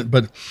peach on it,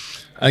 but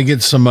I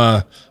get some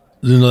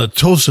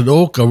toasted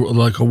oak,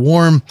 like a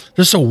warm,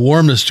 just a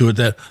warmness to it.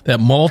 That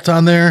malt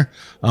on there,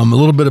 a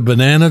little bit of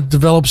banana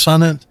develops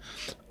on it.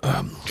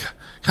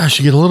 Gosh,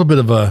 you get a little bit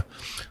of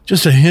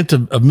just a hint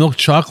of milk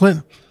chocolate.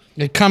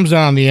 It comes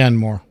down on the end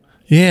more.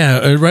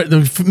 Yeah, right.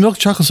 The milk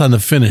chocolate's on the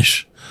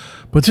finish,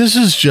 but this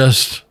is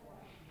just,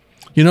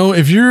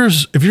 if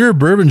you're a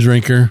bourbon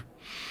drinker,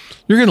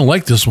 you're gonna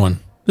like this one.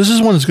 This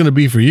is one that's gonna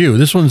be for you.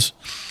 This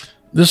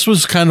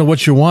was kind of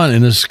what you want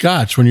in a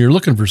Scotch when you're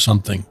looking for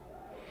something.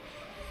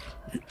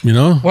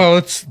 Well,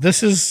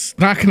 this is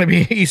not going to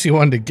be an easy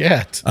one to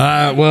get.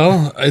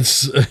 Well,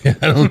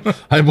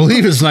 I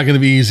believe it's not going to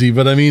be easy,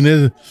 but I mean,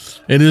 it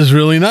is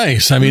really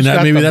nice. I mean,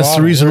 maybe that's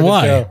the reason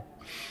why.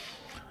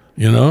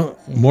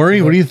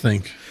 Maury, what do you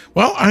think?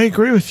 Well, I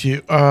agree with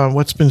you.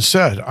 What's been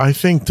said. I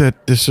think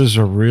that this is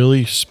a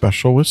really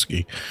special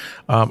whiskey.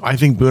 I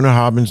think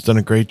Bunnahabhain's done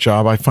a great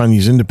job. I find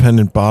these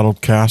independent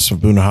bottled casks of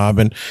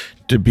Bunnahabhain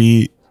to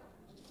be,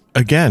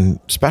 again,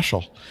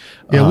 special.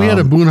 Yeah, we had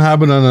a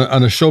Bunnahabhain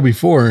on a show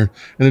before,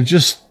 and it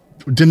just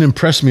didn't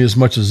impress me as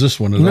much as this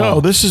one at all.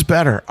 No, this is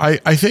better.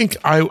 I think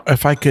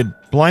if I could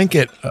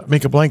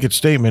make a blanket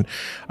statement,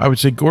 I would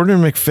say Gordon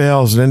 &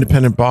 MacPhail as an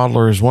independent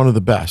bottler is one of the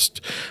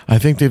best. I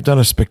think they've done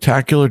a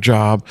spectacular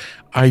job.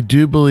 I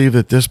do believe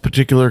that this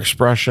particular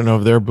expression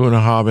of their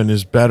Bunnahabhain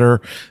is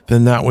better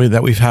than that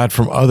we've had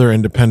from other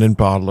independent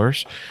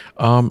bottlers.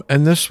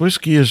 And this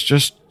whiskey is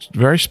just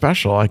very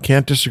special. I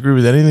can't disagree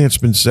with anything that's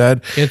been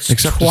said. It's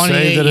except to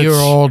say that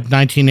 28-year-old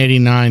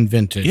 1989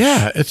 vintage.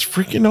 Yeah, it's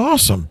freaking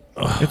awesome.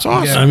 It's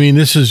awesome. Yeah, I mean,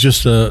 this is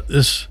just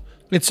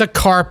It's a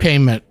car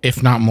payment,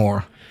 if not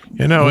more.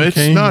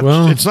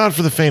 It's not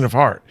for the faint of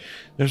heart.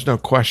 There's no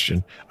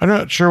question. I'm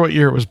not sure what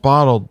year it was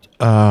bottled,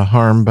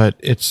 Harm, but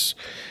it's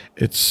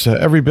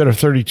every bit of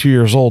 32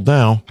 years old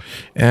now,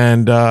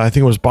 and I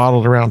think it was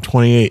bottled around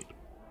 28.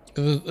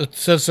 It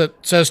says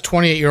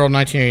 28-year-old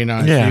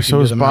 1989. Yeah, so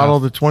it was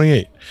bottled at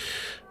 28.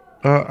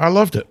 I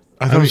loved it.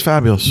 I thought it was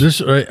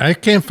fabulous. I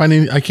can't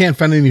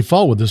find any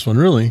fault with this one.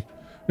 Really,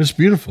 it's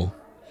beautiful.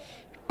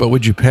 But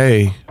would you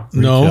pay?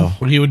 No,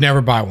 he would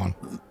never buy one.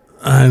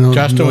 I don't.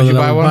 Justin, would you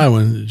buy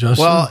one?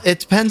 Justin? Well, it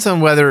depends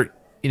on whether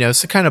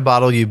it's the kind of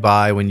bottle you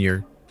buy when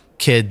your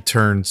kid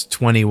turns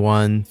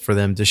 21 for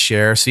them to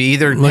share. So you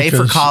either pay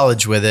for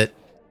college with it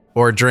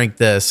or drink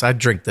this. I'd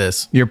drink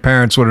this. Your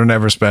parents would have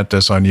never spent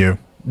this on you.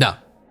 No.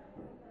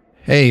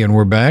 Hey, and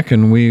we're back,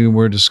 and we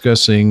were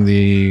discussing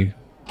the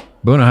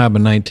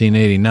Bunnahabhain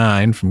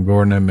 1989 from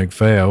Gordon &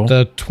 MacPhail.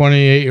 The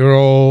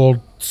 28-year-old,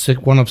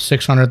 one of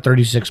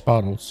 636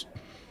 bottles.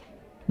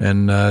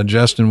 And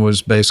Justin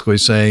was basically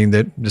saying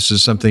that this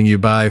is something you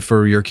buy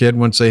for your kid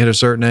once they hit a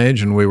certain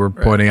age, and we were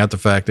pointing out the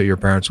fact that your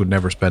parents would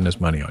never spend this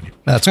money on you.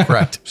 That's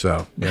correct.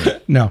 So, yeah.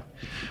 No,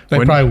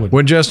 they probably would.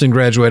 When Justin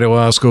graduated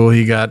law school,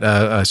 he got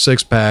a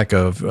 6-pack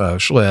of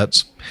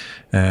Schlitz,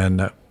 and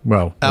that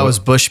was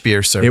Bush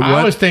beer, sir.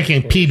 I was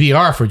thinking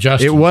PBR for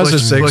Justin. It was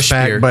a Bush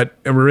 6-pack, beer. but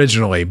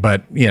originally,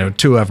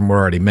 2 of them were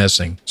already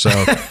missing. So,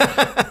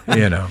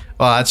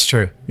 Well, that's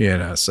true.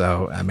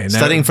 So I mean,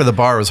 Studying for the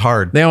bar was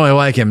hard. They only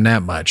like him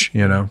that much,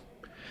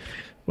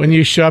 When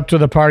you show up to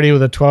the party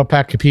with a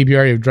 12-pack of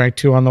PBR, you've drank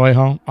 2 on the way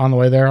home, on the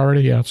way there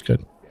already. Yeah, that's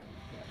good.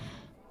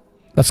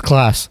 That's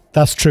class.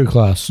 That's true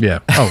class. Yeah.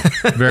 Oh,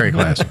 very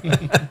classy.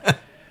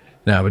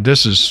 No, but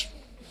this is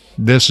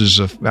I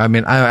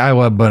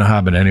love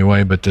Bunnahabhain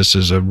anyway, but this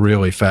is a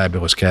really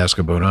fabulous cask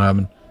of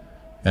Bunnahabhain,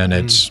 and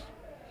it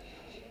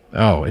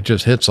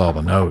just hits all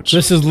the notes.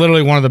 This is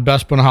literally one of the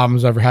best Bunnahabhains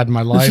I've ever had in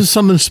my life. This is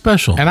something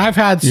special. And I've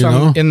had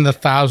some in the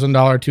 $1,000,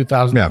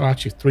 $2,000,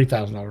 actually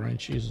 $3,000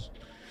 range. Jesus,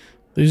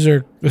 these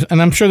are,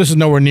 and I'm sure this is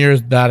nowhere near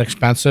that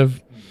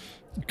expensive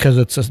because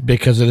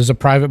it is a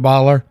private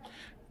bottler,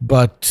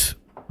 but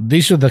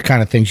these are the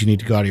kind of things you need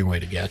to go out of your way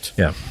to get.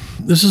 Yeah,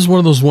 this is one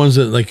of those ones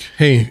that,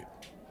 hey,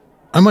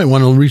 I might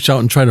want to reach out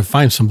and try to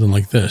find something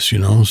like this,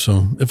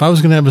 So if I was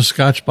going to have a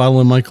Scotch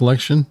bottle in my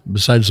collection,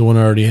 besides the one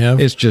I already have,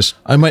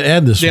 I might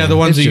add this one. Yeah, the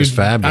ones that you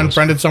fabulous.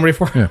 unfriended somebody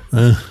for? Yeah.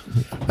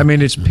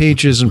 It's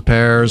peaches and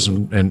pears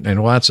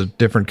and lots of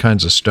different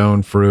kinds of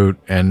stone fruit.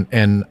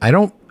 And I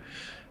don't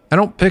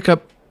pick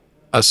up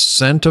a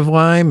scent of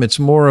lime. It's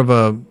more of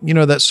a,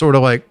 that sort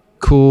of like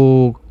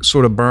cool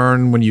sort of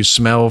burn when you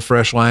smell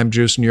fresh lime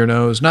juice in your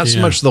nose. Not so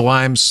much the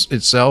lime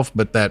itself,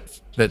 but that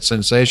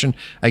sensation.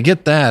 I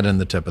get that in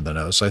the tip of the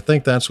nose. So I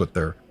think that's what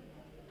they're.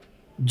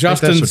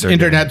 Justin's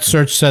internet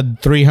search said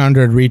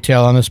 300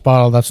 retail on this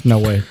bottle. That's no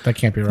way. That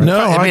can't be right. No,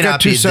 I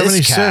got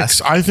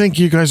 276. I think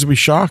you guys would be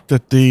shocked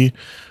that the.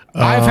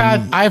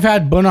 I've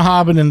had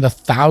Bunnahabhain in the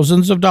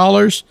thousands of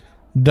dollars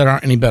that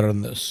aren't any better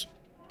than this.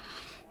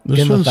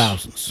 In the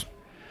thousands.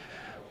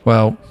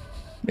 Well,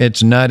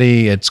 It's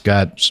nutty. It's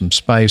got some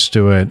spice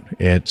to it.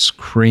 It's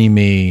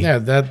creamy. Yeah,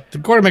 the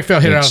Gordon MacPhail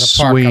hit it out of the It's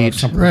park.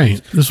 sweet.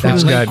 Right. This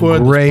It's got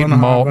great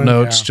malt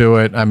notes to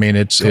it. I mean,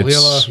 it's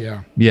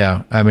Kahlua,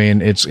 yeah. I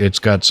mean, it's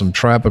got some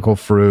tropical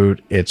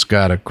fruit. It's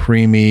got a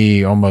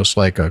creamy, almost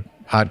like a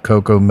hot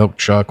cocoa, milk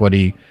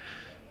chocolatey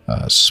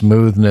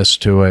smoothness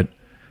to it.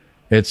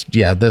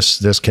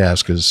 This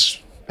cask is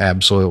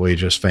absolutely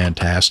just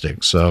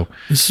fantastic. So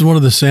this is one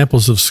of the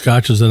samples of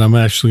scotches that I'm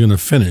actually going to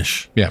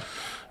finish. Yeah.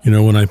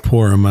 When I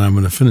pour them, and I'm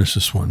going to finish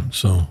this one.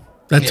 So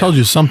that tells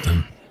you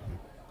something.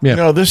 Yeah. You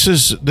know, this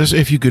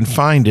if you can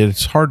find it,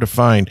 it's hard to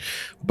find,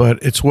 but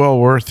it's well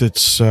worth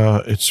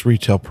its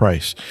retail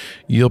price.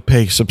 You'll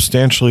pay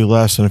substantially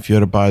less than if you had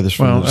to buy this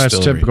from the that's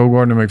distillery. typical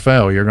Gordon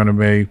MacPhail. You're going to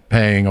be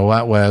paying a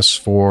lot less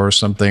for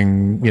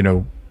something,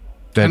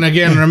 that, And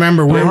again,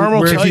 remember,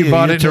 if you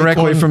bought it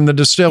directly from the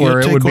distiller,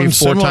 it would be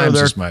 4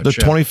 times as much. The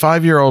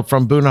 25-year-old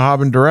from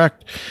Bunnahabhain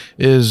Direct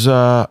is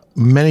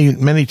many,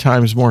 many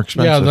times more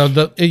expensive.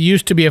 Yeah, it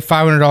used to be a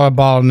 $500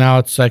 bottle. Now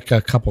it's like a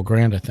couple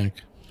grand, I think.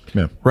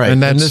 Yeah. Right.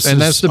 And And that's this and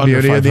is that's the under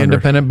beauty of the 500.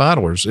 independent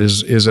bottlers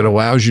is it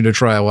allows you to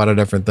try a lot of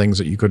different things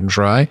that you couldn't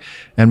try.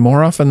 And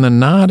more often than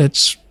not,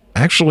 it's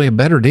actually a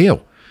better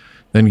deal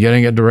than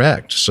getting it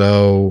direct.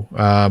 So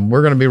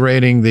we're going to be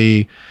rating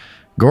the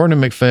Gordon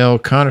 & MacPhail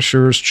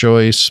Connoisseur's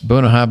Choice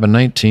Bunnahabhain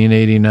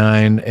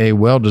 1989, a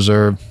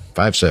well-deserved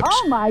 5-6.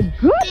 Oh my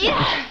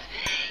goodness.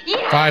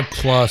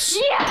 5+.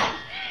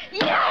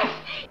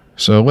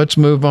 So let's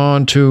move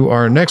on to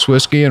our next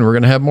whiskey, and we're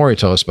going to have Maury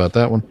tell us about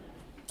that one.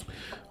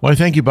 Well,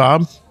 thank you,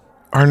 Bob.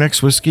 Our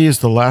next whiskey is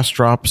the Last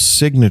Drop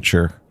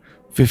Signature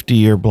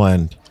 50-year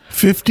blend.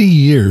 50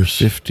 years.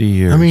 50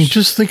 years. I mean,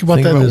 just think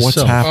about that in what's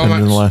itself.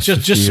 happened in the last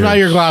 50 Just years. smell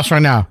your glass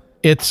right now.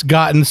 It's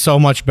gotten so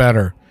much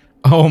better.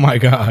 Oh my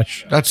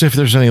gosh. That's if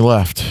there's any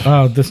left.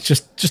 Oh, that's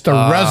just a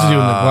residue in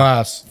the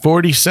glass.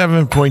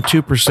 47.2%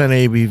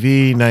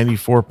 ABV,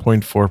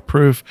 94.4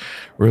 proof.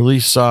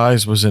 Release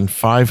size was in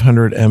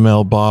 500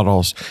 ml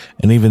bottles,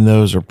 and even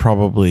those are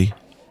probably...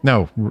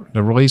 No,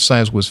 the release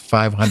size was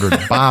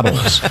 500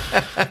 bottles.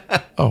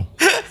 Oh,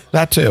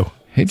 that too.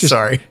 He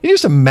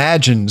just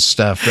imagines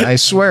stuff. I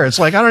swear, it's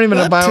like I don't even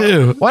know about.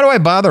 too. Why do I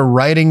bother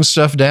writing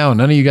stuff down?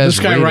 None of you guys.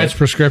 This guy read writes it.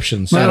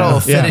 prescriptions.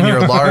 That'll fit in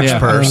your large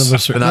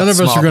purse. None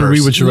of us are going to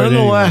read what you write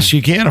Nonetheless,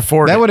 you can't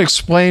afford it. That would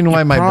explain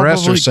why my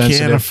breasts are probably can't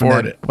sensitive. afford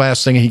From that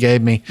last thing he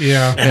gave me.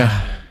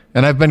 Yeah.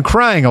 And I've been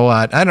crying a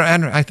lot.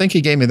 I think he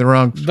gave me the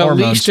wrong The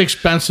hormones. least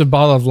expensive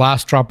bottle of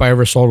Last Drop I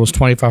ever sold was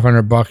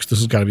 $2,500. This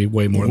has got to be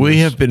way more than We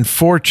this. have been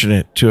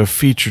fortunate to have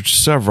featured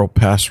several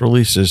past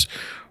releases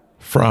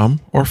from,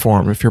 or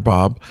if you're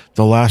Bob,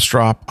 the Last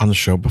Drop on the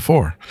show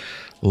before.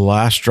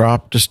 Last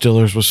Drop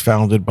Distillers was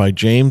founded by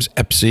James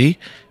Epsey,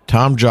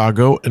 Tom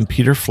Jago, and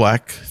Peter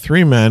Fleck,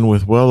 3 men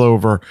with well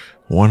over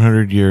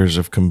 100 years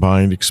of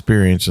combined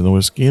experience in the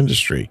whiskey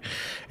industry.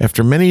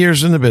 After many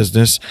years in the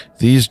business,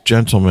 these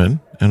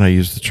gentlemen, and I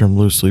use the term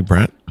loosely,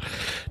 Brent,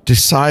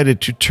 decided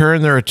to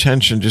turn their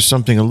attention to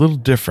something a little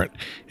different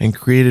and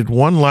created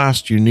one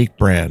last unique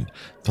brand,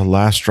 the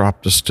Last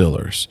Drop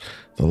Distillers.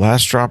 The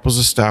Last Drop was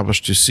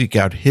established to seek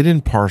out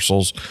hidden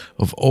parcels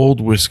of old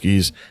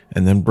whiskeys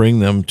and then bring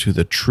them to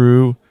the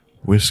true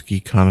whiskey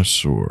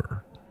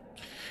connoisseur.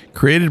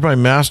 Created by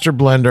master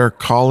blender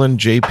Colin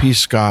J.P.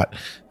 Scott,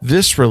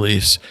 this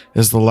release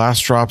is the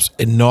Last Drop's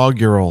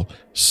inaugural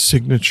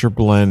signature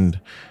blend,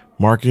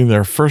 marking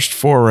their first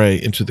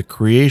foray into the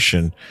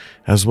creation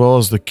as well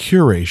as the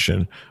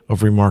curation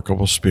of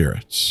remarkable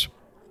spirits.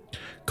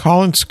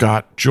 Colin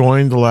Scott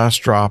joined the Last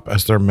Drop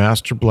as their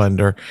master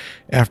blender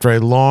after a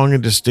long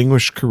and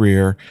distinguished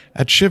career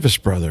at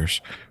Chivas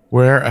Brothers,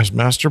 where as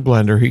master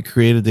blender he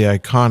created the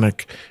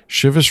iconic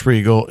Chivas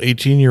Regal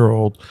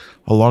 18-year-old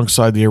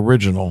alongside the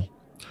original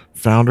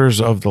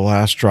founders of the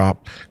Last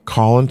Drop,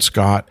 Colin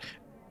Scott,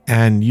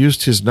 and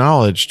used his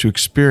knowledge to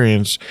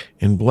experience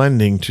in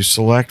blending to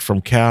select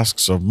from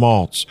casks of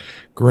malts,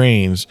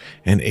 grains,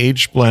 and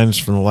aged blends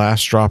from the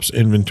Last Drop's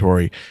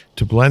inventory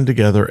to blend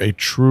together a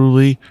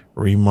truly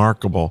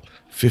remarkable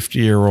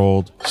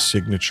 50-year-old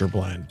signature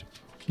blend.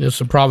 There's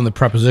some problem with the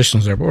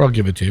prepositions there, but I'll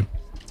give it to you.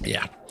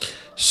 Yeah.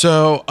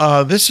 So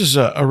this is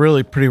a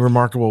really pretty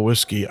remarkable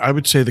whiskey. I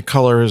would say the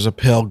color is a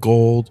pale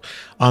gold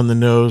on the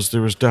nose.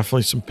 There was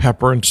definitely some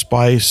pepper and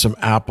spice, some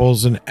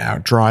apples and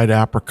dried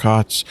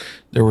apricots.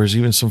 There was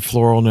even some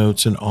floral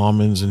notes and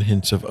almonds and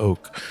hints of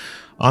oak.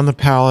 On the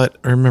palate,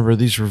 remember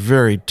these were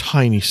very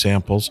tiny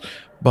samples,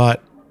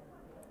 but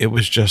it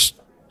was just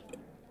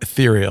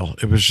ethereal.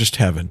 It was just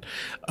heaven.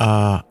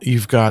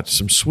 You've got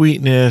some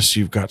sweetness,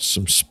 you've got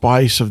some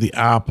spice of the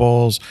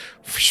apples,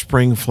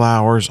 spring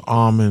flowers,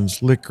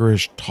 almonds,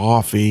 licorice,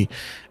 toffee,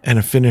 and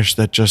a finish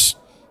that just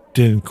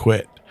didn't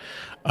quit.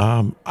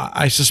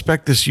 I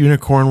suspect this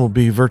unicorn will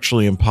be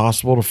virtually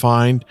impossible to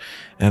find,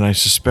 and I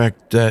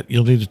suspect that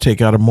you'll need to take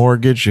out a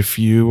mortgage if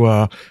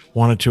you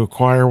wanted to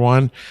acquire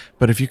one.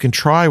 But if you can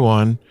try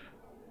one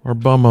or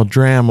bum a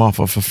dram off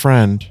of a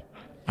friend,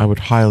 I would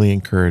highly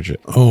encourage it.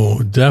 Oh,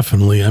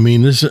 definitely. I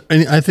mean,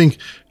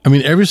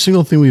 every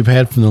single thing we've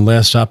had from the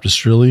Last Drop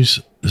Distilleries,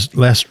 It's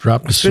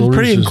been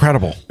pretty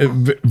incredible.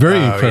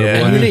 Very incredible.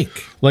 And I mean,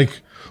 unique.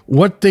 Like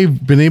what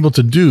they've been able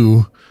to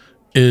do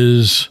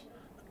is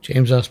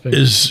James Espy.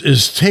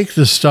 is take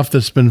the stuff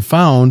that's been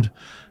found.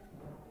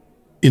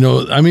 I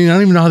mean, I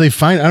don't even know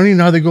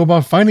how they go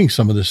about finding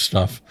some of this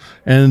stuff.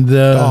 And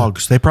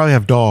Dogs. They probably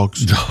have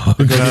dogs.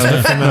 Dog.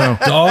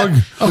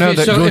 Okay,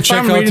 so go if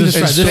check I'm out reading this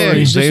this right,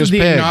 pigs. this is the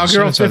Pigs.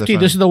 inaugural That's how they 50.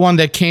 find This is the one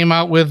that came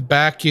out with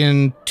back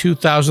in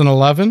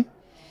 2011.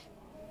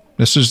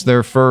 This is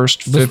their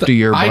first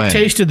 50-year blend. I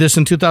tasted this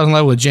in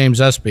 2011 with James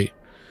Espy.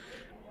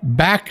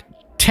 Back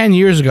 10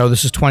 years ago,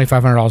 this is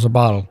 $2,500 a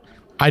bottle.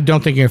 I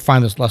don't think you're gonna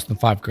find this less than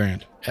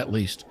 $5,000 at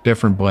least.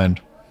 Different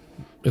blend.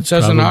 It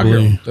says Probably.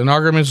 inaugural. The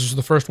inaugural means this is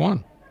the first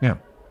one. Yeah.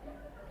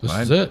 This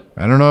is it.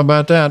 I don't know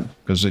about that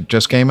because it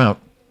just came out.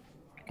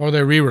 Or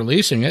they're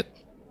re-releasing it.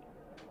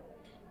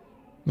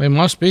 They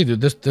must be.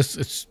 Dude. This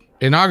it's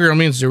inaugural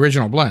means the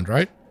original blend,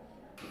 right?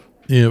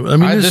 Yeah, I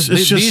mean, it's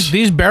just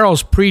these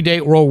barrels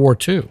predate World War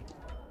II.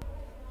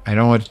 I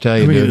don't know what to tell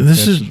you. I mean, dude.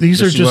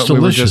 these are is just what we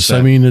were delicious. saying.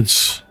 I mean,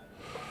 it's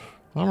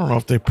I don't know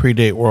if they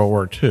predate World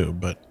War II,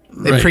 but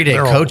They predate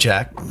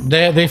Kojak.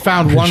 They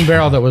found one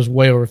barrel that was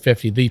way over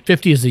 50. The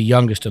 50 is the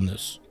youngest in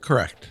this.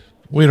 correct.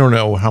 We don't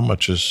know how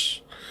much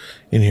is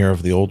in here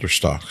of the older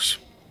stocks.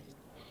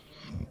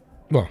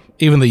 Well,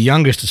 even the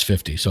youngest is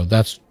 50, so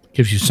that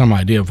gives you some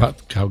idea of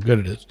how good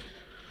it is.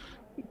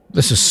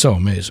 This is so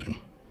amazing.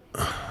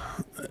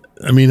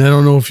 I mean, I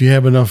don't know if you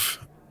have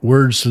enough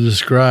words to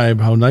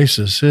describe how nice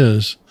this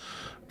is,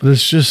 but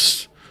it's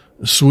just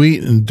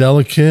sweet and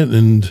delicate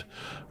and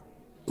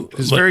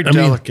It's very I mean-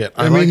 delicate.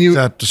 I I mean, like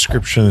that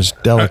description is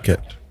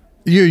delicate.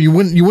 you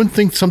wouldn't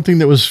think something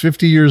that was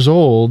 50 years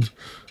old,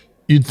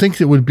 you'd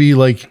think it would be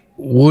like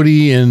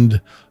woody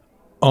and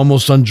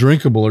almost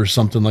undrinkable or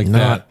something like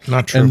that.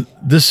 Not true. And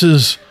this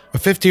is A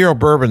 50-year-old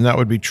bourbon, that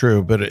would be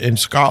true. But in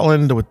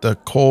Scotland, with the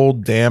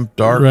cold, damp,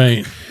 dark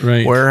right.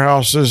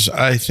 warehouses,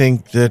 I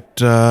think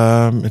that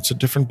it's a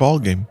different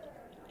ballgame.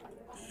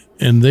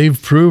 And they've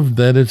proved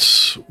that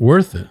it's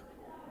worth it.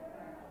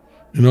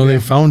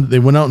 They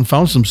went out and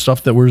found some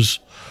stuff that was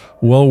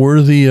well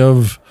worthy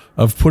of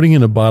putting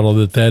in a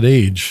bottle at that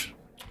age.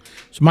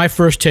 So my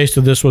first taste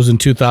of this was in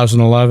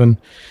 2011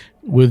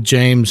 with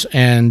James,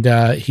 and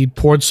he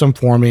poured some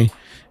for me.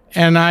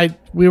 And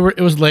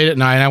it was late at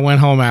night. I went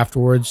home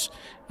afterwards.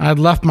 I'd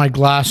left my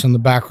glass in the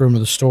back room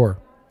of the store.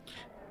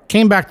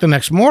 Came back the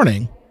next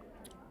morning,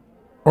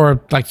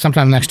 or like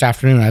sometime the next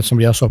afternoon. I had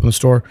somebody else open the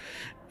store,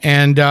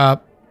 and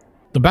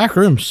the back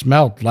room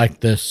smelled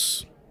like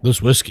this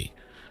whiskey.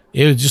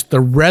 It was just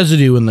the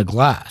residue in the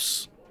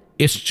glass.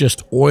 It's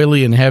just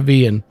oily and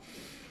heavy,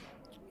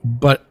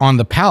 but on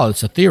the palate,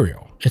 it's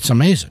ethereal. It's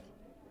amazing.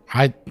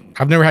 I've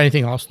never had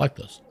anything else like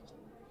this.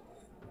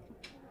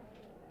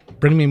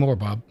 Bring me more,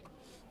 Bob.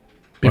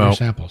 Bigger Well,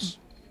 samples.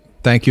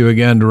 Thank you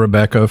again to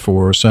Rebecca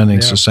for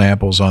sending some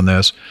samples on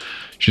this.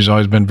 She's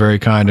always been very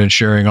kind in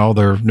sharing all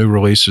their new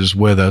releases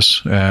with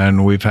us,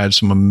 and we've had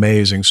some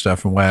amazing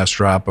stuff from Last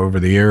Drop over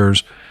the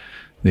years.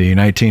 The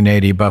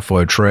 1980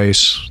 Buffalo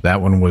Trace,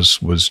 that one was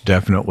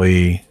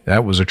definitely,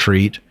 that was a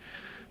treat.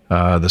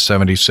 The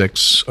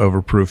 76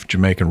 Overproof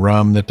Jamaican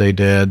Rum that they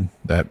did,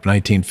 that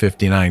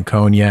 1959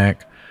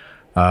 Cognac.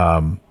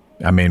 I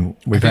mean,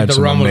 we've had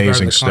some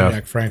amazing stuff.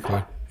 Cognac,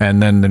 frankly.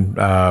 And then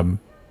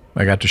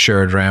I got to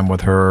share a dram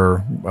with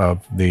her of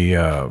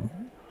the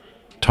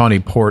Tawny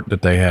Port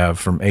that they have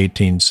from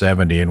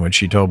 1870. And when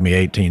she told me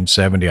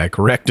 1870, I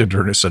corrected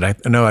her and I said, I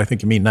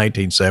think you mean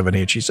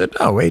 1970. And she said,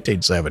 no,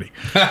 1870.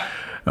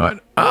 I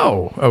went,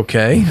 oh,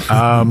 okay.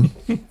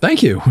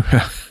 Thank you.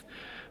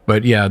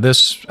 But yeah,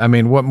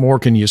 what more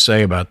can you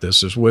say about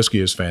this? This whiskey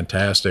is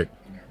fantastic.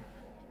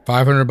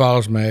 500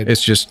 bottles made.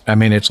 It's just,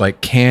 it's like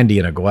candy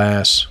in a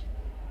glass.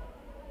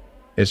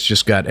 It's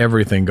just got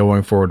everything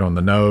going for it on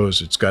the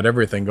nose. It's got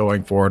everything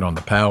going for it on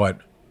the palate.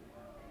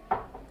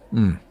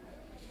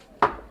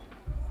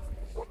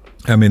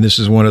 This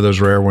is one of those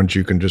rare ones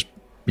you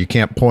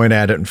can't point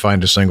at it and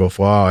find a single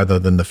flaw other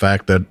than the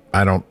fact that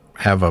I don't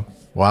have a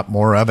lot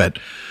more of it.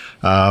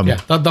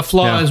 The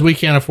flaw is we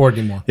can't afford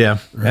anymore. Yeah.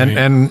 Right.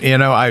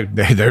 And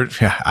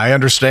I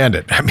understand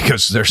it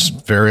because there's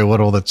very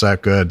little that's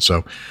that good.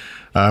 So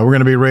we're going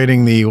to be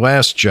rating the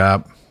Last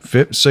Drop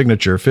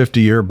Signature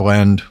 50-year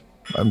blend.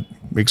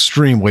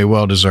 Extremely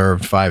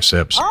well-deserved 5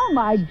 sips. Oh,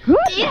 my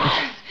goodness.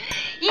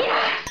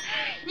 Yeah.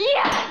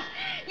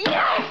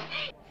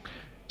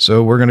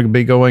 So we're going to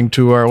be going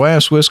to our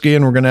last whiskey,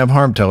 and we're going to have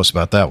Harm tell us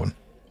about that one.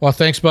 Well,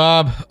 thanks,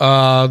 Bob.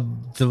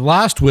 The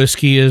last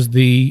whiskey is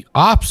the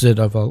opposite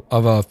of a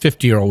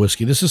 50-year-old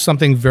whiskey. This is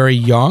something very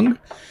young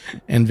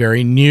and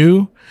very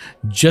new,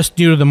 just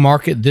new to the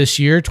market this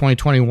year,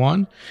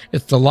 2021.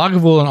 It's the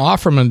Lagavulin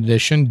Offerman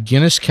Edition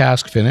Guinness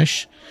Cask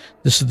Finish.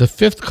 This is the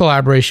 5th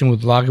collaboration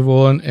with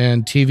Lagavulin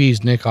and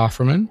TV's Nick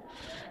Offerman.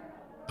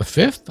 The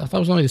 5th? I thought it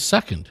was only the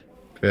 2nd.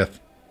 5th.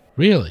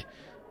 Really?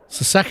 It's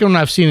the second one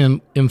I've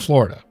seen in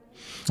Florida.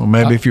 Well,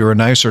 maybe if you were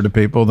nicer to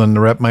people, then the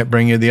rep might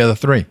bring you the other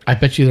 3. I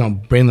bet you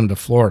don't bring them to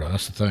Florida.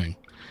 That's the thing.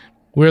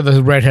 We're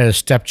the redheaded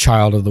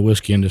stepchild of the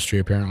whiskey industry,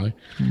 apparently.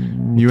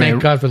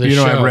 Thank God for this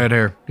show. You don't have red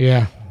hair.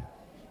 Yeah.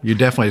 You're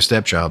definitely a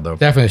stepchild, though.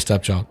 Definitely a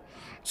stepchild.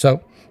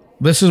 So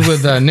this is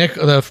with Nick,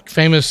 the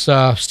famous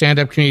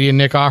stand-up comedian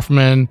Nick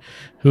Offerman,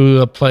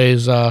 who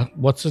plays,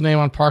 what's his name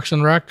on Parks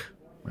and Rec?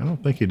 I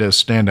don't think he does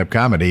stand-up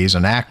comedy. He's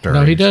an actor.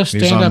 No, he does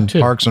He's stand-up on too.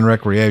 Parks and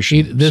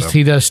Recreation.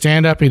 He does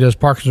stand-up. He does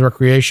Parks and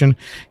Recreation.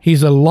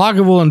 He's a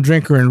Lagavulin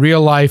drinker in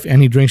real life,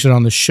 and he drinks it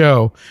on the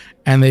show.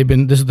 And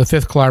this is the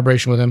 5th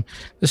collaboration with him.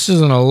 This is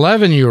an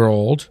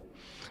 11-year-old,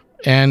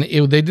 and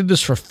they did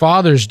this for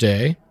Father's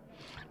Day.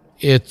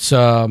 It's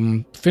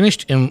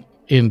finished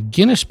in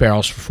Guinness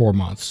barrels for 4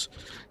 months.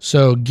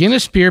 So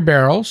Guinness beer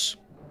barrels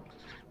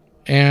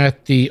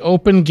at the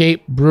Open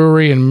Gate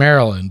Brewery in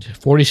Maryland,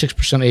 46%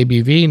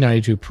 ABV,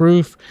 92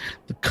 proof.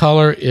 The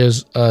color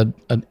is a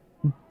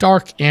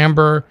dark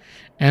amber,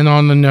 and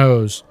on the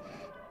nose,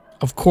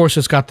 of course,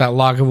 it's got that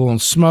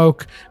Lagavulin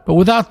smoke, but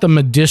without the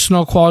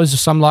medicinal qualities of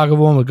some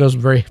Lagavulin. It goes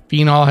very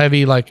phenol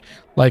heavy, like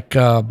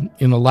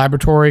in the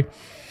laboratory.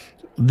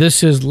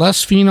 This is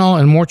less phenol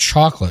and more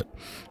chocolate.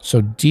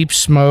 So deep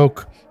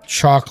smoke,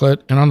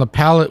 chocolate, and on the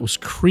palate it was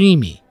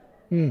creamy.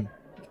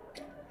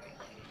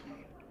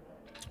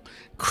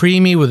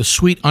 Creamy with the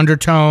sweet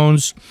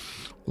undertones,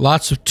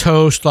 lots of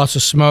toast, lots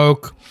of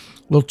smoke, a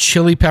little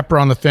chili pepper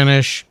on the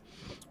finish.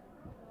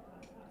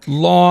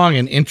 Long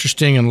and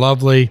interesting and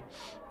lovely.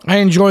 I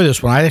enjoy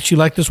this one. I actually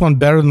like this one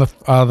better than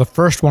the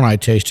first one I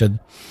tasted.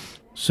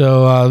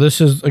 So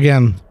this is,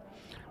 again,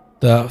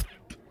 the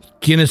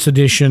Guinness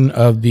edition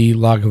of the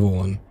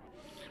Lagavulin.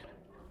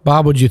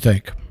 Bob, what'd you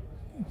think?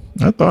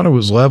 I thought it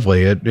was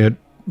lovely. It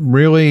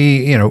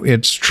really,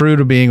 it's true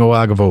to being a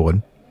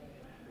Lagavulin.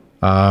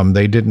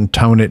 They didn't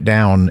tone it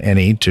down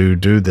any to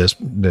do this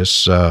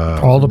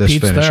all the this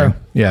peat's finishing.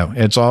 there. Yeah,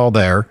 it's all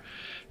there.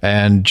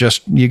 And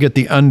just, you get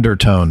the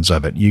undertones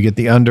of it. You get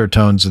the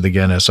undertones of the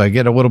Guinness. I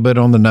get a little bit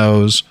on the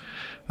nose.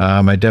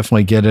 I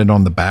definitely get it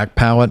on the back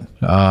palate.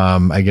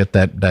 I get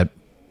that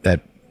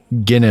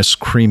Guinness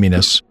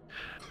creaminess.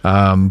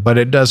 But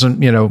it doesn't,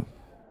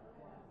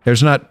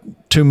 there's not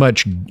too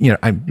much,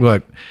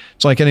 look,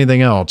 it's like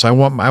anything else. I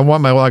want my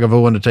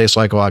Lagavulin to taste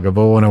like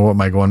Lagavulin. I want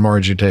my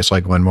Glenmorangie to taste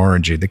like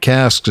Glenmorangie. The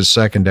cask is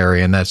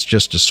secondary, and that's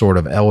just to sort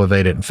of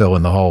elevate it and fill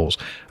in the holes.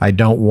 I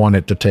don't want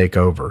it to take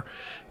over.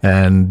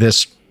 And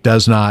this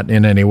does not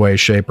in any way,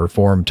 shape, or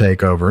form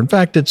take over. In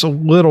fact, it's a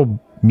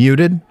little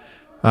muted.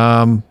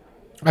 I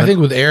think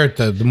with air,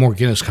 the more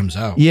Guinness comes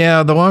out.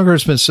 Yeah, the longer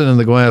it's been sitting in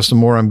the glass, the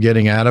more I'm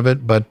getting out of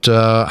it. But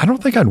I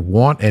don't think I'd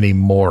want any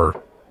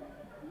more,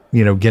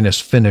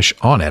 Guinness finish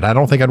on it. I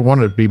don't think I'd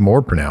want it to be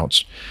more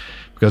pronounced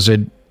because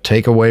it'd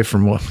take away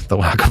from the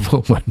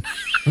Lagavulin.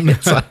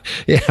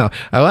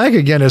 I like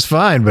a Guinness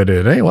fine, but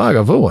it ain't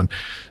Lagavulin.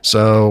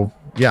 So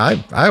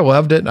yeah, I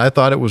loved it. I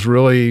thought it was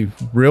really,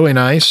 really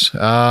nice.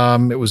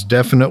 It was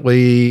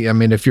definitely,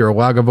 if you're a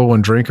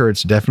Lagavulin drinker,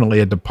 it's definitely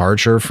a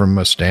departure from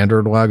a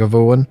standard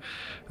Lagavulin.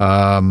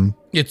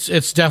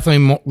 It's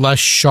definitely less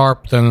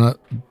sharp than the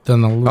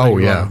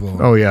Lagavulin.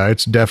 Oh yeah.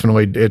 It's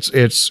definitely,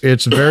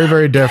 it's very,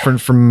 very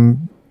different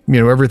from,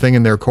 everything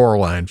in their core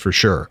line for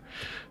sure.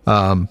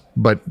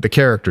 But the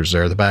character's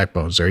there, the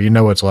backbone's there,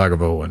 it's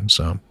Lagavulin.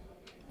 So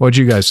what'd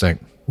you guys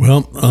think?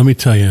 Well, let me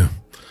tell you.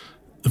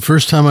 The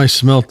first time I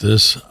smelt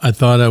this, I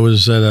thought I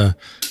was at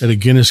a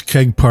Guinness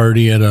keg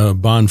party at a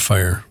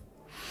bonfire,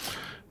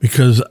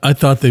 because I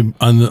thought they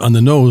on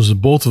the nose,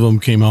 both of them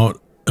came out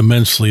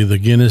immensely, the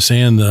Guinness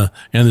and the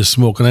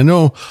smoke. And I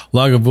know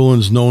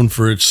Lagavulin's known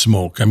for its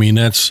smoke.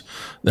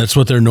 That's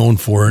what they're known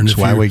for, and that's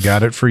why we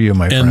got it for you,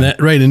 my friend.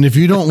 And right. And if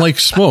you don't like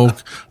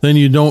smoke, then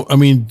you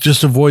don't.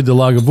 Just avoid the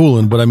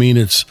Lagavulin. But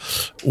it's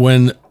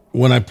when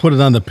I put it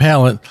on the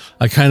palate,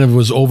 I kind of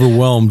was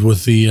overwhelmed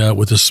with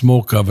the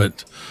smoke of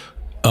it.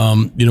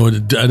 I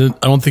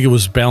don't think it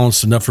was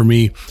balanced enough for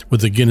me with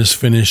the Guinness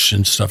finish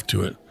and stuff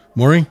to it.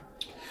 Maury?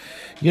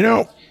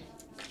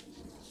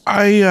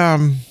 I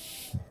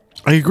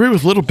agree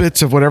with little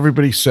bits of what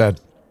everybody said.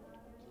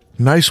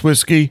 Nice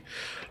whiskey.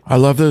 I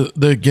love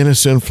the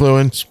Guinness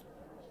influence.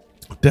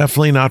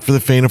 Definitely not for the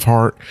faint of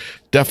heart.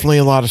 Definitely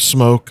a lot of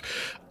smoke.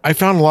 I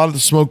found a lot of the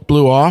smoke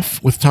blew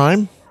off with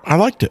time. I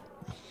liked it.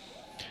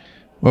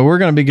 Well, we're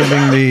going to be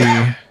giving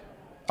the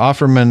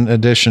Offerman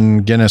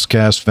Edition Guinness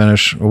cast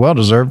finish a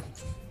well-deserved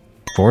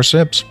 4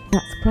 sips.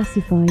 That's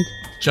classified.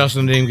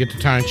 Justin didn't even get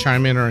the time to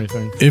chime in or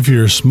anything. If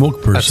you're a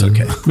smoke person.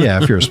 That's okay.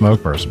 Yeah, if you're a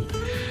smoke person.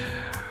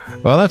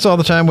 Well, that's all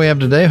the time we have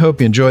today. Hope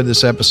you enjoyed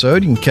this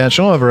episode. You can catch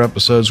all of our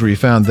episodes where you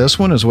found this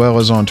one, as well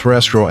as on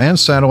terrestrial and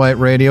satellite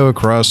radio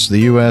across the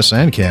U.S.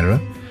 and Canada.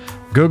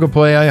 Google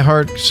Play,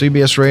 iHeart,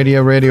 CBS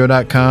Radio,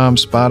 radio.com,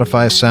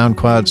 Spotify,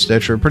 SoundCloud,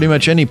 Stitcher, pretty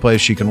much any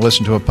place you can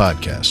listen to a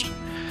podcast.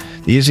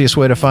 The easiest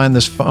way to find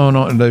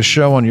the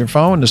show on your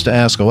phone is to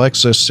ask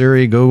Alexa,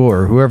 Siri, Google,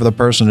 or whoever the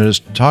person is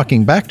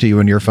talking back to you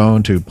in your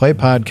phone to play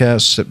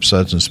podcasts, Sip,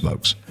 Suds, and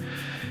Smokes.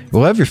 We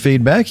love your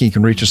feedback. You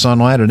can reach us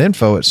online at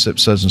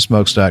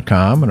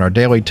info@sipsudsandsmokes.com, and our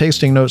daily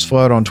tasting notes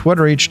flow out on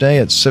Twitter each day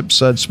at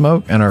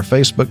SipSudSmoke, and our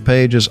Facebook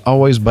page is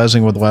always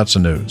buzzing with lots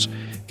of news.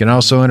 You can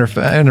also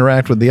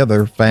interact with the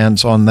other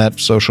fans on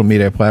that social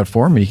media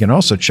platform. You can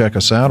also check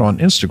us out on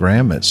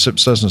Instagram at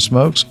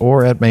SipSudsandsmokes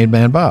or at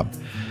MadeManBob.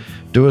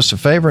 Do us a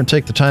favor and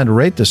take the time to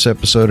rate this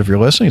episode if you're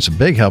listening. It's a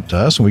big help to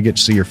us, and we get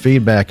to see your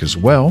feedback as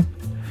well.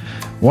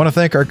 Want to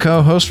thank our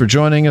co-host for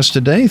joining us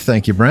today.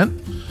 Thank you, Brent.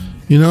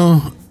 You know,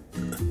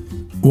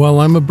 while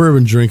I'm a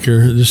bourbon drinker,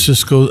 a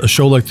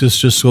show like this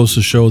just goes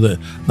to show that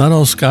not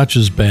all scotch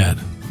is bad.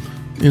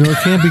 You know, it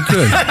can't be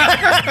good.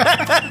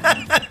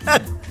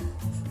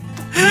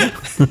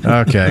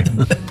 Okay.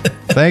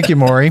 Thank you,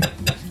 Maury.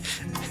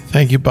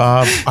 Thank you,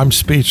 Bob. I'm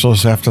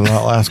speechless after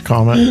that last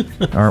comment.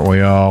 Aren't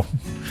we all?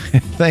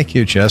 Thank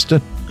you,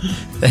 Justin.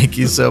 Thank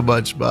you so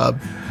much,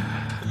 Bob.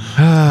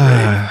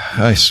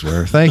 I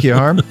swear. Thank you,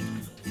 Harm.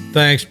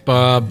 Thanks,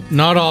 Bob.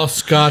 Not all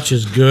scotch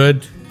is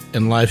good,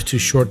 and life's too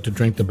short to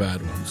drink the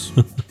bad ones.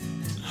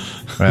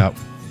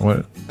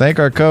 Well, thank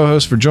our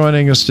co-host for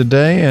joining us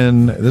today,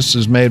 and this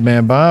is Made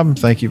Man Bob.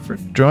 Thank you for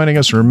joining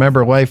us.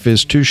 Remember, life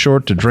is too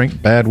short to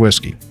drink bad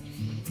whiskey.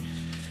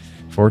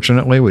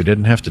 Fortunately, we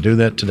didn't have to do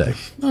that today.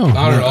 Oh,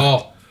 Not at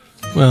all.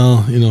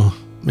 Well, you know,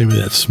 maybe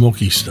that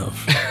smoky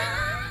stuff.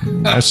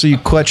 I see you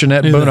clutching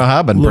that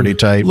Bunnahabhain pretty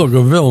tight. Look,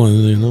 a villain,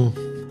 you know.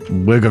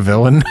 Wig a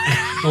villain.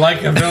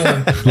 Like a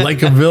villain.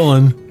 Like a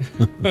villain.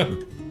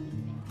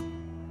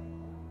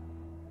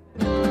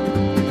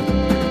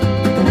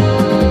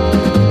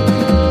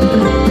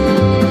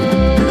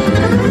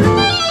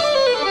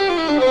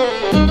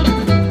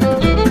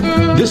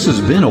 This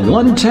has been a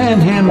One Tan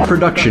Hand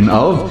production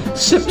of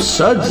Sip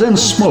Suds and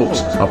Smokes,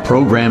 a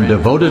program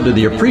devoted to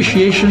the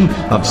appreciation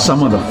of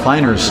some of the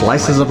finer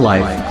slices of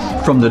life.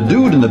 From the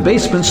Dude in the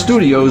Basement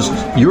Studios,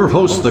 your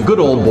hosts, the Good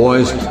Old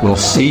Boys, will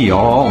see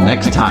y'all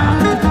next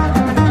time.